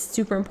 and it's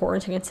super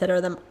important to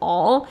consider them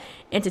all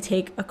and to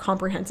take a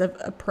comprehensive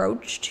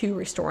approach to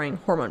restoring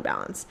hormone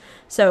balance.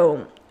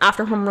 So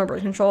after hormonal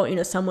birth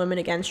control, some women,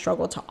 again,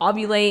 struggle to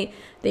ovulate.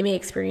 They may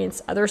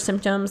experience other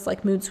symptoms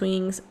like mood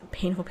swings,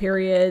 painful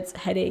periods,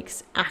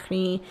 headaches,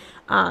 acne.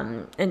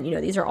 And,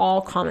 these are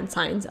all common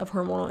signs of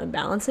hormonal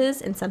imbalances,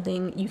 and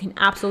something you can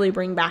absolutely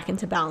bring back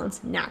into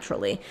balance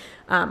naturally.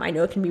 I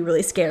know it can be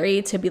really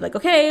scary to be like,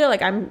 okay,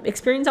 like I'm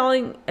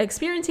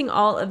experiencing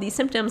all of these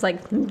symptoms,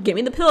 like give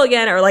me the pill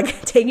again, or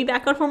like take me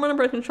back on hormonal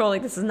birth control.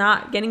 Like this is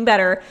not getting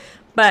better.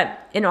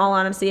 But in all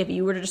honesty, if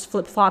you were to just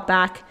flip-flop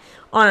back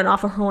on and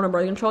off of hormonal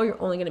birth control,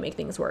 you're only going to make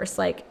things worse.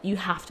 Like you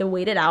have to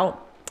wait it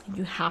out.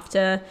 You have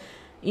to,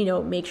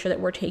 make sure that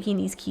we're taking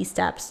these key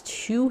steps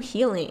to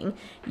healing.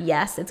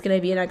 Yes, it's going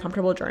to be an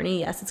uncomfortable journey.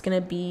 Yes, it's going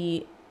to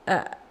be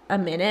a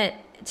minute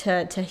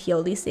to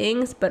heal these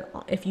things. But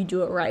if you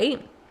do it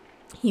right,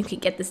 you can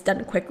get this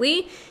done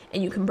quickly,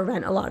 and you can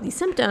prevent a lot of these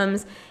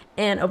symptoms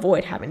and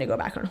avoid having to go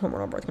back on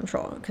hormonal birth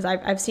control. Because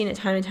I've seen it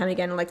time and time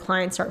again, like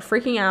clients start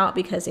freaking out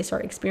because they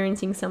start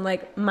experiencing some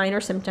like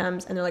minor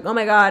symptoms, and they're like, oh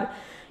my God,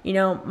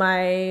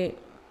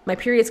 my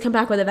periods come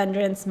back with a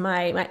vengeance,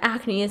 my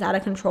acne is out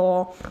of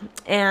control,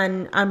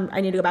 and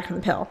I need to go back on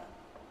the pill.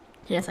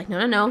 And it's like,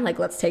 no, like,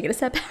 let's take it a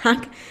step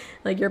back.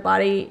 Like, your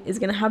body is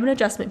going to have an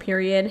adjustment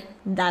period.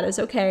 That is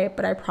okay.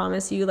 But I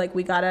promise you, like,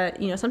 we gotta,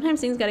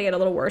 sometimes things gotta get a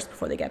little worse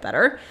before they get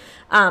better.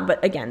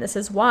 But again, this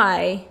is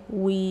why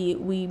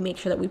we make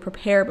sure that we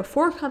prepare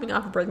before coming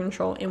off of birth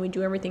control, and we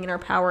do everything in our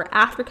power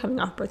after coming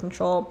off birth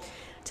control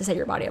to set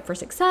your body up for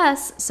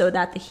success so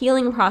that the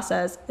healing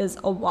process is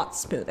a lot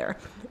smoother.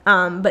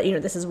 But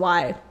this is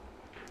why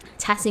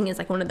testing is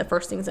like one of the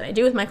first things that I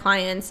do with my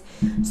clients,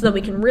 so that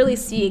we can really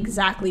see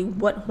exactly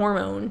what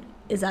hormone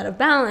is out of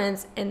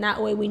balance, and that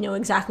way we know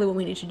exactly what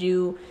we need to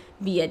do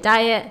via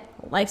diet,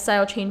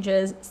 lifestyle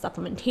changes,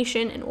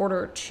 supplementation, in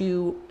order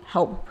to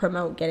help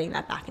promote getting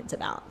that back into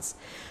balance.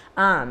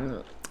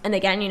 And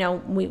again,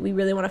 we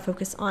really want to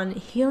focus on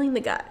healing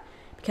the gut,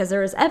 because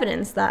there is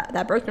evidence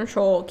that birth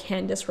control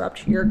can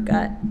disrupt your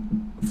gut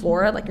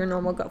flora, like your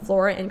normal gut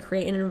flora, and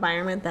create an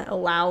environment that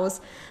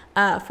allows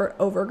for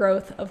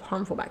overgrowth of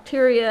harmful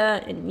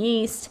bacteria and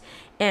yeast.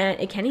 And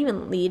it can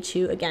even lead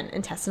to, again,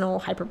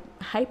 intestinal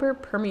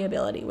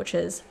hyperpermeability, which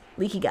is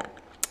leaky gut.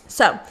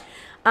 So,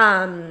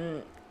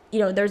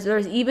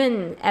 there's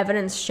even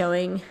evidence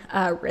showing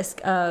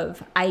risk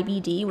of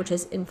IBD, which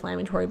is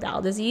inflammatory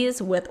bowel disease,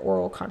 with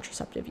oral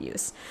contraceptive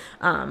use,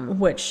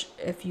 which,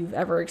 if you've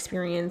ever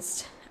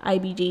experienced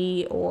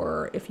IBD,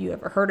 or if you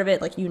ever heard of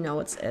it, like,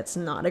 it's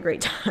not a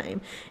great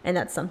time. And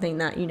that's something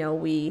that,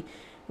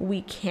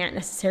 we can't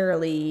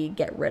necessarily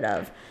get rid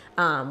of.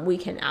 We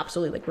can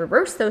absolutely, like,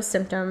 reverse those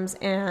symptoms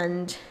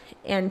and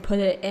put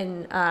it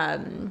in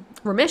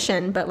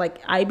remission, but,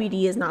 like,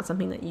 IBD is not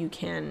something that you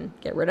can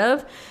get rid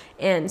of,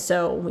 and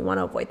so we want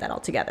to avoid that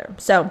altogether.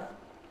 So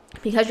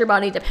because your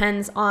body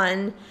depends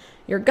on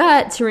your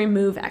gut to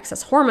remove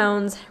excess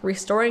hormones,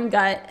 restoring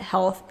gut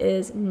health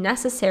is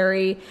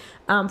necessary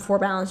for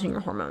balancing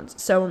your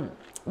hormones. So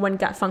when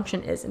gut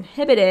function is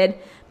inhibited,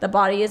 the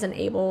body isn't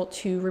able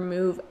to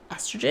remove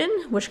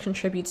estrogen, which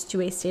contributes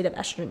to a state of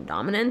estrogen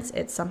dominance.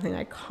 It's something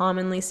I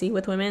commonly see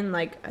with women.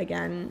 Like,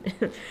 again,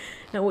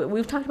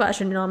 we've talked about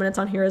estrogen dominance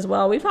on here as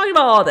well. We've talked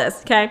about all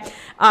this, okay?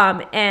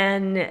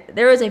 And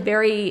there is a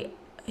very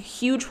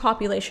huge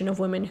population of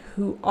women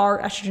who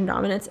are estrogen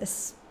dominant,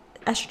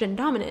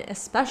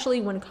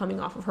 especially when coming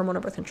off of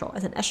hormonal birth control.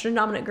 As an estrogen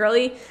dominant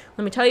girly,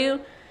 let me tell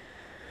you,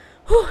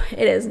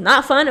 it is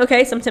not fun.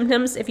 Okay, some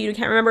symptoms, if you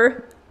can't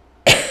remember,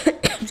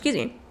 excuse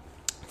me,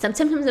 some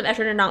symptoms of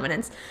estrogen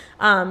dominance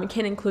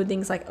can include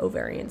things like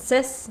ovarian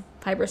cysts,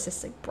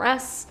 fibrocystic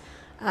breasts,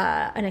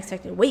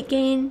 unexpected weight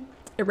gain,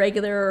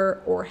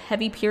 irregular or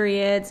heavy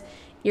periods,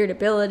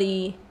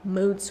 irritability,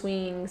 mood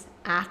swings,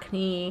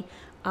 acne,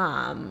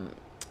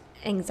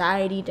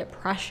 anxiety,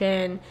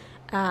 depression.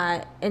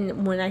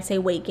 And when I say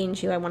weight gain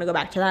too, I want to go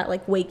back to that,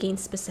 like weight gain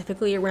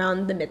specifically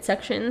around the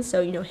midsection.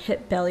 So,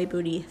 hip, belly,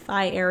 booty,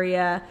 thigh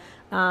area,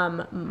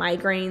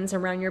 migraines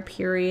around your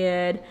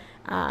period,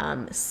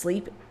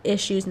 sleep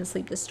issues and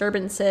sleep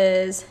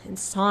disturbances,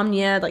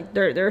 insomnia. Like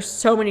there's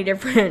so many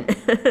different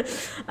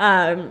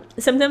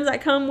symptoms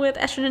that come with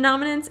estrogen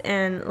dominance.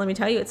 And let me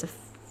tell you, it's a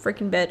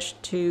freaking bitch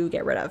to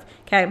get rid of.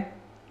 Okay.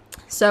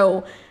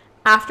 So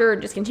after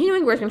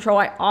discontinuing birth control,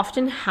 I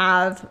often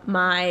have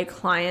my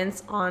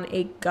clients on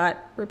a gut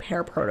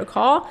repair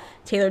protocol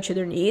tailored to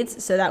their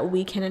needs, so that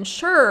we can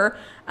ensure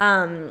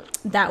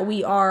that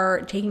we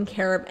are taking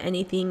care of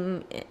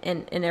anything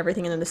and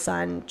everything under the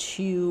sun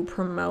to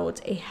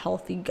promote a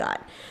healthy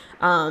gut.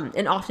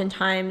 And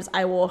oftentimes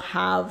I will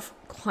have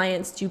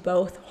clients do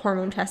both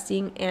hormone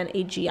testing and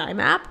a GI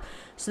map,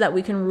 so that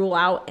we can rule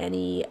out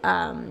any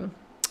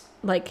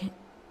like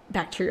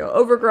bacterial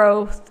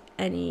overgrowth,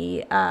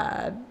 any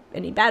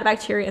bad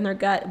bacteria in their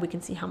gut. We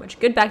can see how much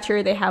good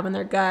bacteria they have in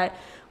their gut.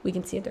 We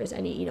can see if there's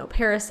any,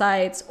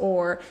 parasites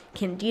or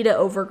candida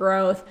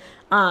overgrowth.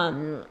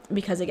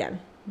 Because again,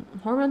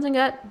 hormones and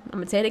gut, I'm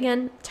going to say it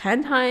again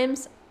 10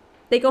 times,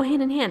 they go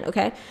hand in hand.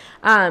 Okay.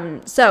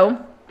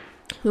 So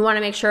we want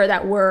to make sure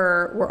that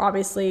we're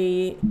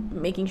obviously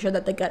making sure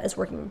that the gut is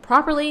working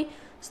properly,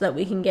 so that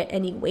we can get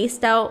any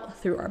waste out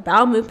through our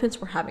bowel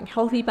movements. We're having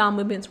healthy bowel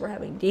movements. We're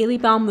having daily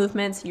bowel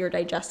movements. You're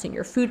digesting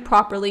your food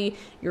properly.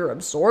 You're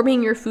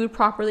absorbing your food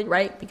properly,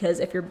 right? Because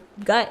if your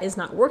gut is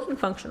not working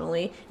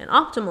functionally and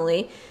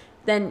optimally,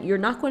 then you're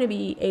not going to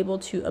be able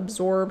to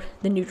absorb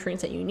the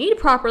nutrients that you need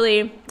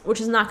properly, which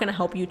is not going to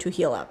help you to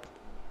heal up.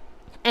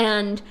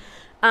 And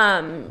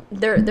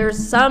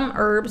there's some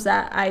herbs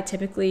that I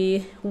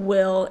typically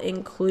will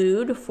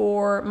include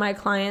for my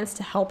clients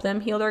to help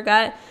them heal their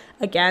gut.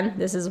 Again,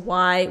 this is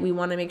why we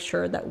want to make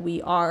sure that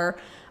we are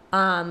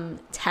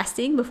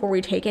testing before we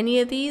take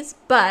any of these,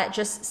 but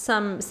just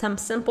some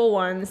simple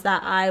ones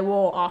that I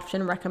will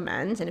often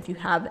recommend. And if you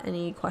have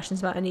any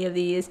questions about any of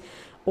these,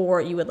 or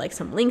you would like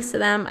some links to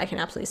them, I can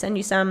absolutely send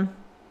you some.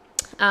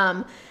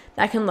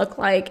 That can look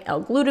like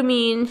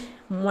L-glutamine,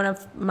 one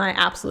of my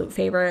absolute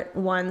favorite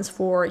ones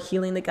for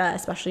healing the gut,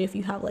 especially if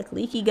you have like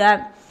leaky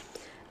gut,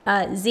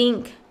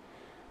 zinc,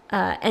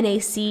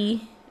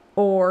 NAC,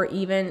 or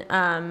even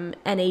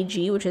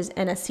NAG, which is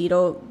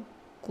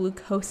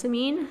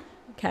N-acetylglucosamine.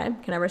 Okay, can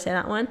never say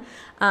that one.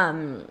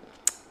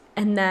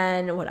 And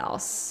then what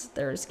else?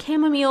 There's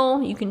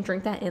chamomile. You can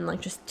drink that in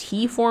like just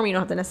tea form. You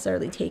don't have to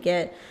necessarily take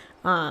it,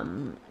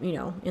 in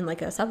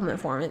like a supplement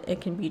form.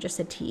 It can be just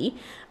a tea.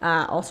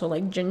 Also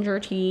like ginger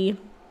tea.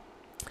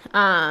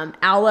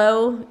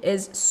 Aloe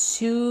is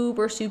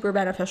super, super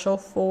beneficial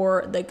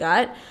for the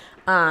gut.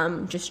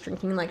 Just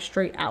drinking like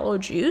straight aloe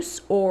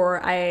juice,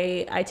 or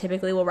I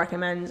typically will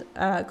recommend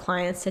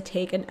clients to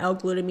take an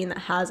L-glutamine that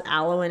has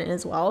aloe in it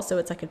as well. So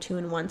it's like a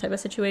 2-in-1 type of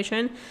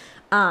situation.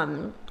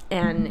 And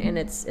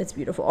it's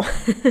beautiful.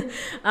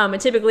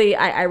 And typically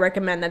I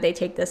recommend that they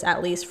take this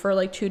at least for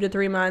like 2 to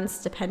 3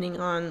 months, depending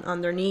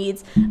on their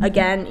needs.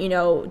 Again,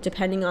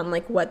 depending on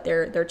like what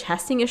their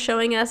testing is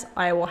showing us,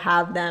 I will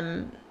have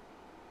them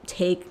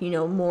take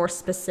more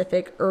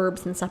specific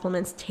herbs and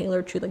supplements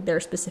tailored to like their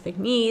specific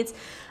needs,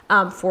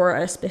 for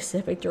a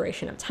specific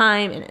duration of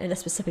time and a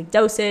specific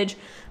dosage,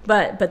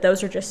 but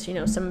those are just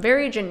some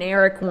very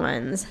generic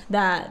ones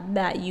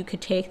that you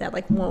could take that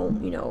like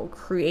won't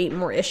create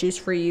more issues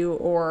for you,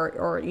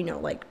 or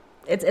like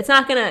it's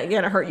not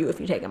gonna hurt you if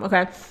you take them.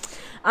 Okay.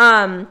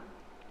 And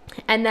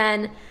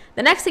then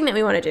the next thing that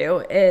we want to do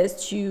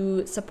is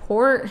to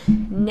support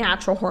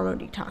natural hormone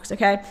detox,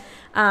 okay?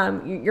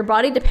 Your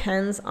body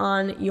depends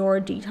on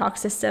your detox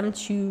system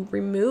to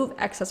remove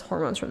excess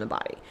hormones from the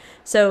body.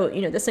 So,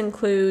 this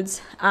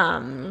includes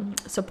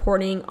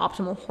supporting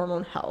optimal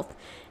hormone health.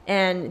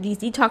 And these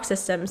detox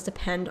systems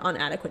depend on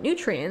adequate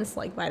nutrients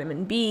like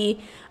vitamin B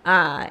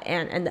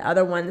and the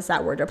other ones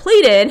that were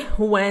depleted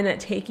when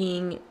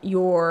taking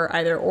your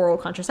either oral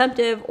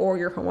contraceptive or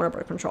your hormonal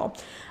birth control.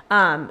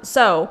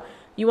 So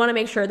you want to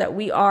make sure that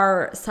we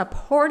are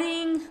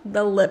supporting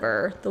the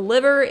liver. The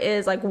liver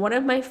is like one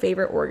of my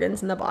favorite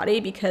organs in the body,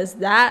 because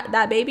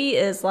that baby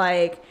is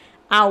like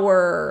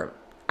our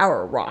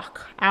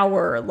rock,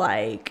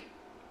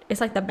 it's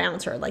like the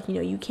bouncer. Like,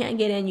 you can't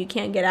get in, you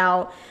can't get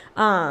out.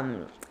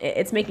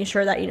 It's making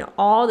sure that,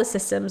 all the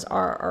systems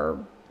are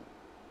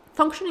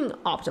functioning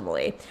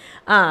optimally.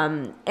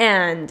 And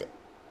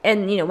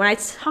when I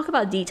talk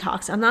about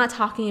detox, I'm not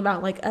talking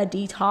about like a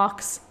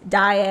detox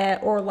diet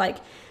or like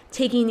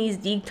taking these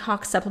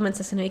detox supplements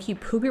that's going to make you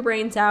poop your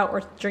brains out,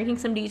 or drinking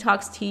some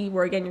detox tea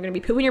where, again, you're going to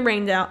be pooping your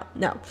brains out.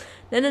 No.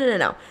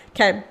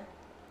 Okay.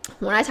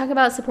 When I talk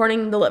about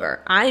supporting the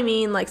liver, I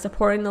mean like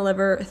supporting the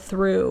liver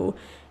through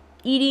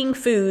eating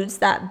foods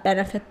that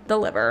benefit the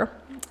liver.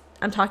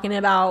 I'm talking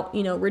about,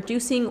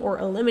 reducing or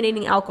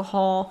eliminating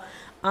alcohol,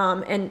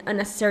 and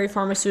unnecessary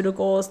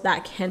pharmaceuticals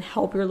that can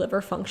help your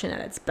liver function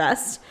at its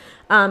best.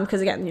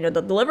 Because again,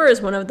 the liver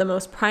is one of the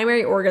most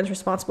primary organs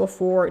responsible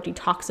for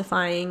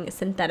detoxifying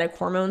synthetic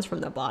hormones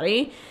from the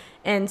body.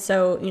 And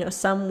so,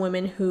 some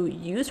women who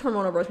use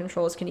hormonal birth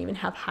controls can even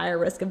have higher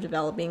risk of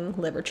developing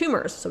liver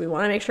tumors. So we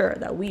want to make sure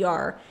that we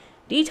are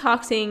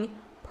detoxing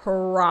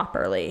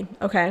properly.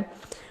 Okay.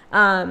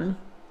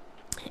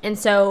 And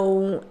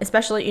so,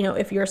 especially,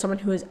 if you're someone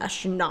who is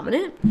estrogen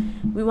dominant,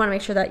 we want to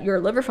make sure that your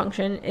liver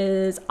function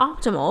is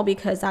optimal,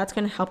 because that's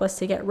going to help us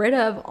to get rid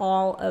of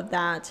all of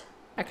that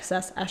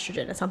excess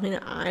estrogen. It's something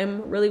that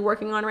I'm really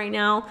working on right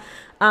now,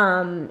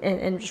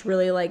 and just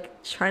really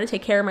like trying to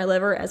take care of my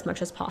liver as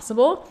much as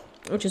possible,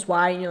 which is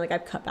why,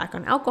 I've cut back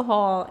on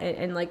alcohol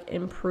and like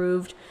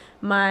improved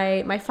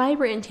my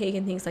fiber intake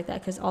and things like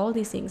that, because all of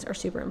these things are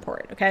super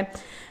important. Okay.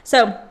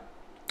 So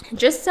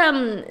just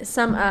some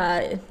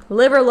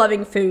liver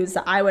loving foods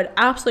that I would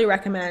absolutely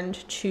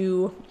recommend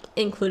to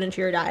include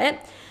into your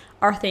diet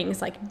are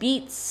things like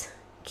beets,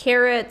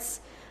 carrots,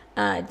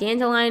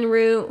 dandelion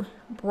root,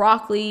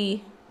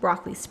 broccoli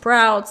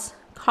sprouts,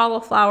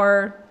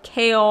 cauliflower,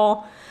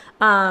 kale,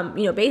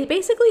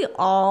 basically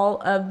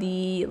all of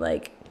the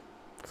like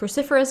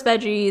cruciferous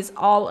veggies,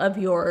 all of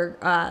your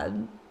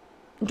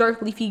dark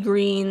leafy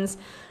greens,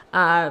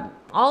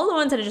 all the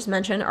ones that I just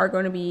mentioned are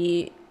going to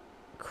be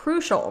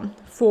crucial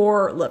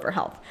for liver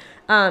health.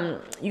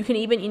 You can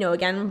even,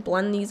 again,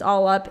 blend these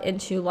all up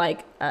into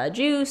like a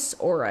juice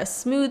or a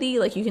smoothie.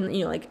 Like you can,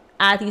 like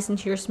add these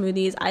into your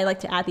smoothies. I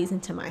like to add these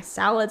into my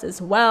salads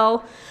as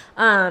well.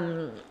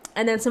 And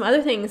then some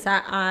other things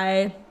that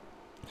I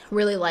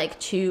really like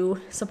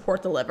to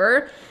support the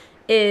liver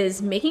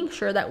is making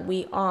sure that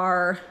we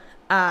are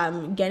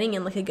getting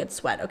in like a good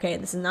sweat. Okay.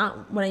 This is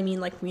not what I mean,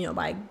 like,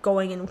 by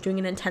going and doing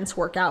an intense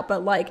workout,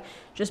 but like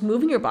just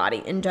moving your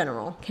body in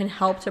general can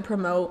help to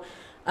promote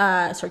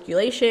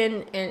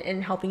circulation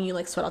and helping you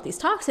like sweat out these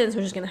toxins,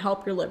 which is going to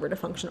help your liver to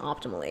function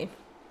optimally.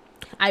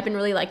 I've been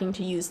really liking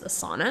to use the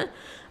sauna.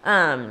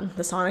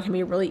 The sauna can be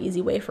a really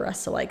easy way for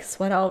us to like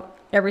sweat out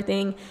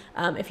everything.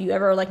 If you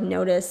ever like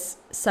notice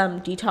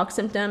some detox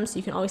symptoms,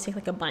 you can always take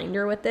like a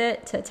binder with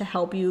it to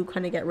help you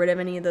kind of get rid of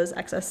any of those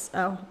excess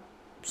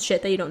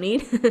shit that you don't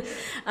need.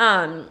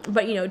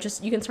 But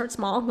just you can start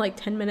small, like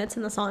 10 minutes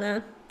in the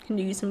sauna can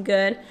do you some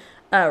good.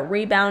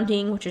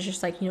 Rebounding, which is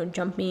just like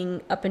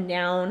jumping up and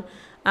down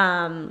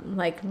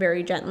like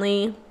very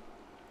gently.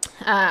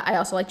 I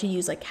also like to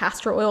use like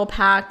castor oil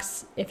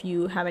packs. If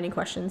you have any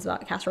questions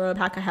about castor oil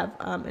pack, I have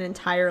an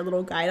entire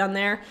little guide on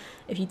there.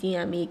 If you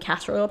DM me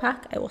castor oil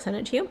pack, I will send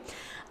it to you.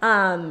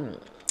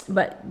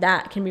 But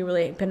that can be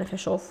really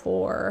beneficial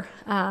for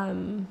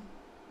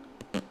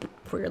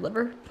your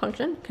liver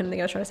function. Couldn't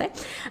think of what I was trying to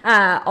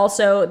say.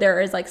 Also, there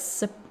is like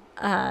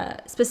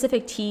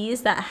specific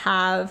teas that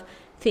have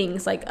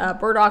things like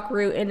burdock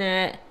root in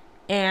it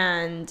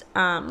and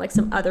like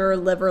some other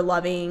liver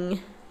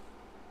loving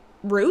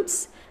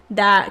roots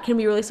that can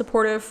be really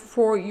supportive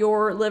for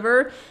your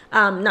liver.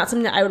 Not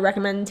something that I would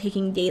recommend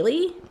taking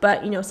daily,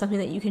 but something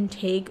that you can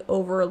take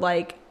over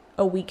like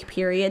a week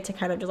period to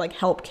kind of just like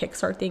help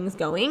kickstart things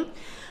going.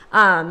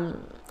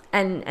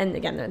 And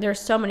again, there's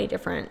so many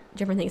different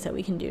things that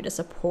we can do to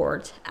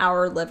support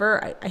our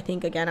liver. I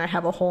think, again, I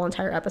have a whole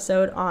entire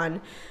episode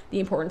on the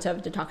importance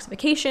of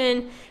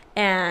detoxification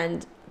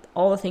and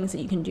all the things that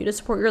you can do to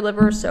support your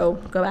liver. So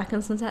go back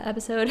and listen to that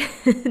episode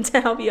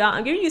to help you out.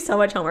 I'm giving you so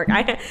much homework.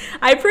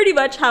 I pretty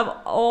much have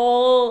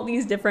all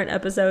these different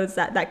episodes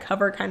that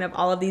cover kind of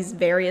all of these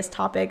various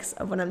topics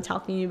of what I'm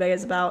talking to you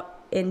guys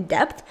about in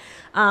depth.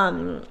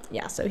 So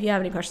if you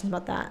have any questions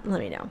about that,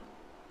 let me know.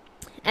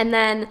 And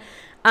then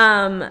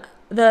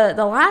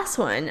the last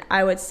one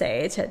I would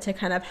say to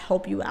kind of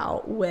help you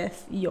out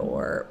with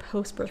your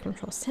post-birth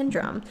control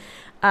syndrome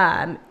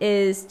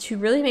is to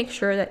really make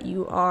sure that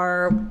you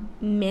are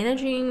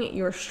managing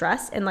your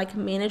stress and like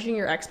managing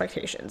your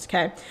expectations,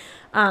 okay?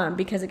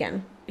 Because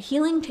again,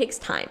 healing takes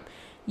time.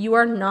 You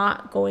are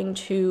not going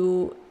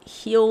to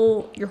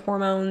heal your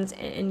hormones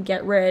and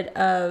get rid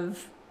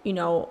of,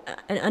 and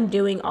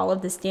undoing all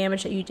of this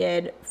damage that you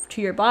did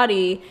to your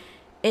body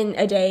in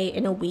a day,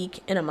 in a week,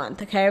 in a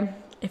month, okay?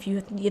 If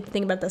you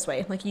think about it this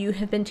way, like you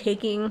have been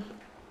taking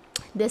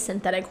this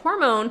synthetic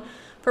hormone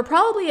for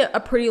probably a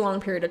pretty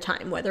long period of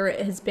time, whether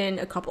it has been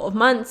a couple of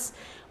months,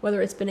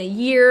 whether it's been a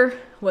year,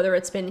 whether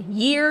it's been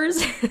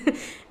years.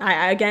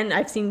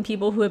 I've seen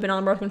people who have been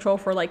on birth control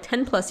for like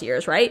 10 plus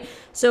years, right?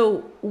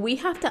 So we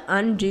have to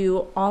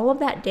undo all of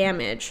that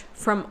damage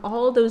from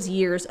all of those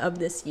years of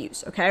this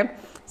use, okay?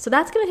 So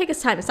that's going to take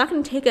us time. It's not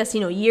going to take us,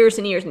 years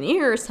and years and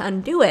years to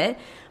undo it,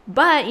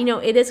 but,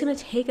 it is going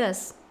to take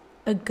us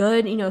a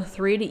good,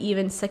 3 to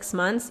even 6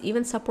 months,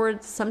 even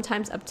upwards,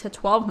 sometimes up to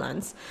 12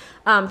 months,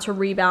 to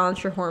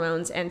rebalance your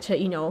hormones and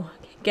to,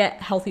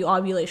 get healthy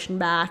ovulation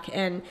back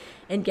and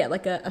get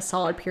like a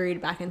solid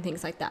period back and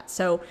things like that.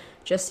 So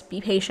just be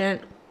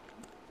patient,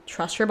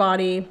 trust your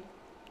body,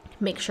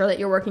 make sure that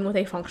you're working with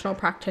a functional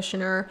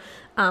practitioner,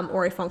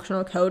 or a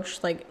functional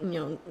coach, like,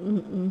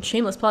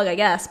 shameless plug, I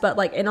guess, but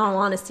like in all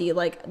honesty,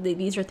 like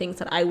these are things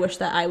that I wish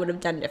that I would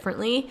have done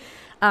differently.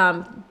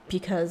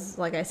 Because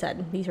like I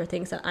said, these are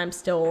things that I'm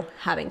still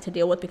having to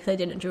deal with because I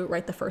didn't do it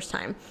right the first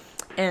time.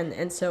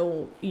 And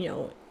so,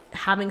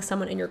 having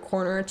someone in your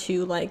corner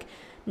to like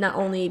not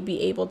only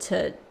be able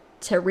to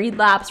read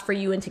labs for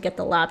you and to get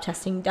the lab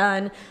testing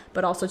done,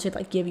 but also to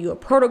like give you a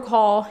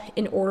protocol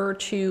in order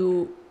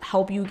to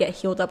help you get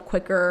healed up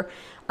quicker,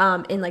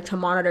 and like to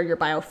monitor your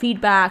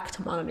biofeedback,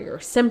 to monitor your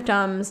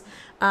symptoms,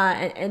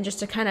 and just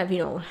to kind of,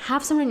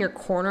 have someone in your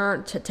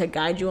corner to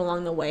guide you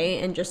along the way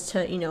and just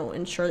to,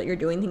 ensure that you're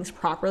doing things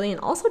properly.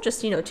 And also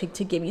just,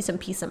 to give you some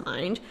peace of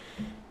mind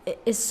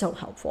is so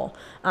helpful.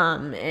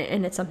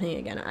 And it's something,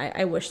 again,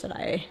 I wish that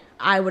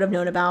I would have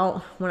known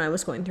about when I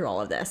was going through all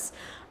of this.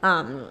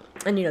 And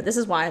this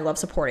is why I love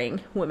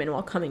supporting women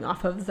while coming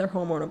off of their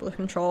hormonal birth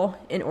control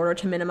in order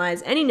to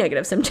minimize any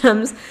negative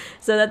symptoms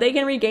so that they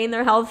can regain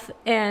their health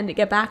and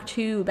get back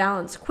to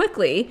balance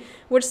quickly,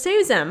 which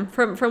saves them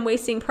from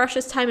wasting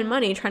precious time and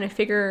money trying to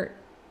figure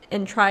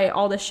and try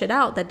all this shit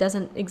out that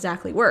doesn't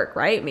exactly work,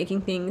 right?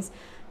 Making things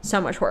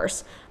so much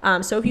worse.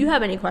 So if you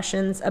have any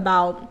questions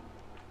about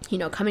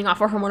coming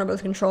off of hormonal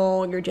birth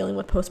control, you're dealing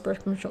with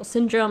post-birth control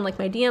syndrome, like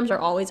my DMs are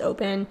always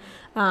open.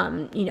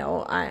 I'm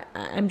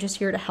just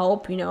here to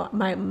help.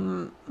 My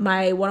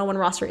one-on-one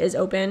roster is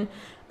open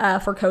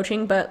for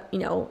coaching, but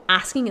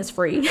asking is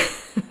free.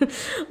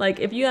 Like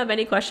if you have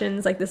any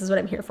questions, like this is what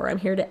I'm here for. I'm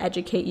here to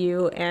educate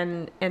you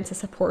and to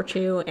support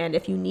you. And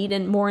if you need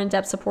more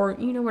in-depth support,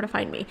 you know where to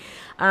find me.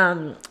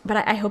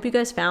 But I hope you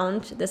guys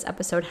found this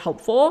episode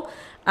helpful.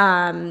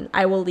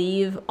 I will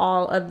leave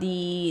all of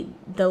the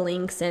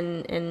links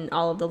and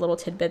all of the little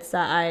tidbits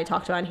that I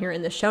talked about here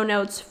in the show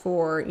notes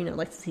for,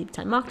 like the sleep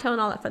time mocktail and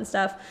all that fun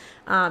stuff.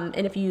 And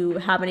if you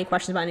have any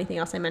questions about anything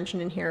else I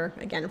mentioned in here,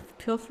 again,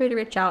 feel free to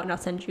reach out and I'll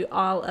send you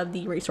all of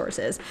the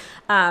resources.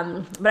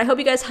 But I hope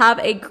you guys have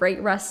a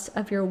great rest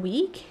of your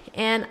week,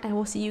 and I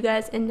will see you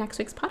guys in next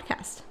week's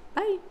podcast.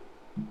 Bye.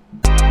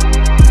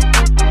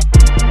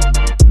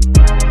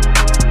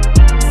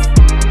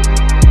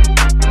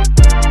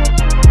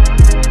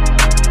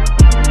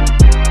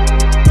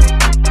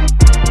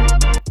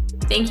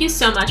 Thank you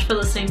so much for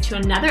listening to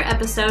another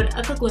episode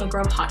of the Glow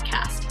Girl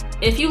Podcast.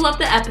 If you loved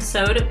the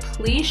episode,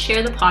 please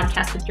share the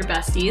podcast with your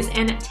besties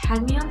and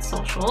tag me on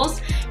socials.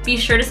 Be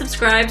sure to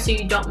subscribe so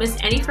you don't miss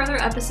any further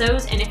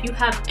episodes. And if you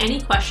have any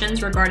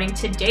questions regarding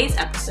today's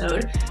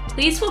episode,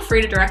 please feel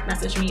free to direct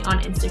message me on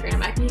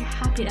Instagram. I'd be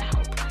happy to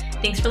help.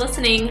 Thanks for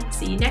listening.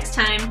 See you next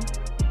time.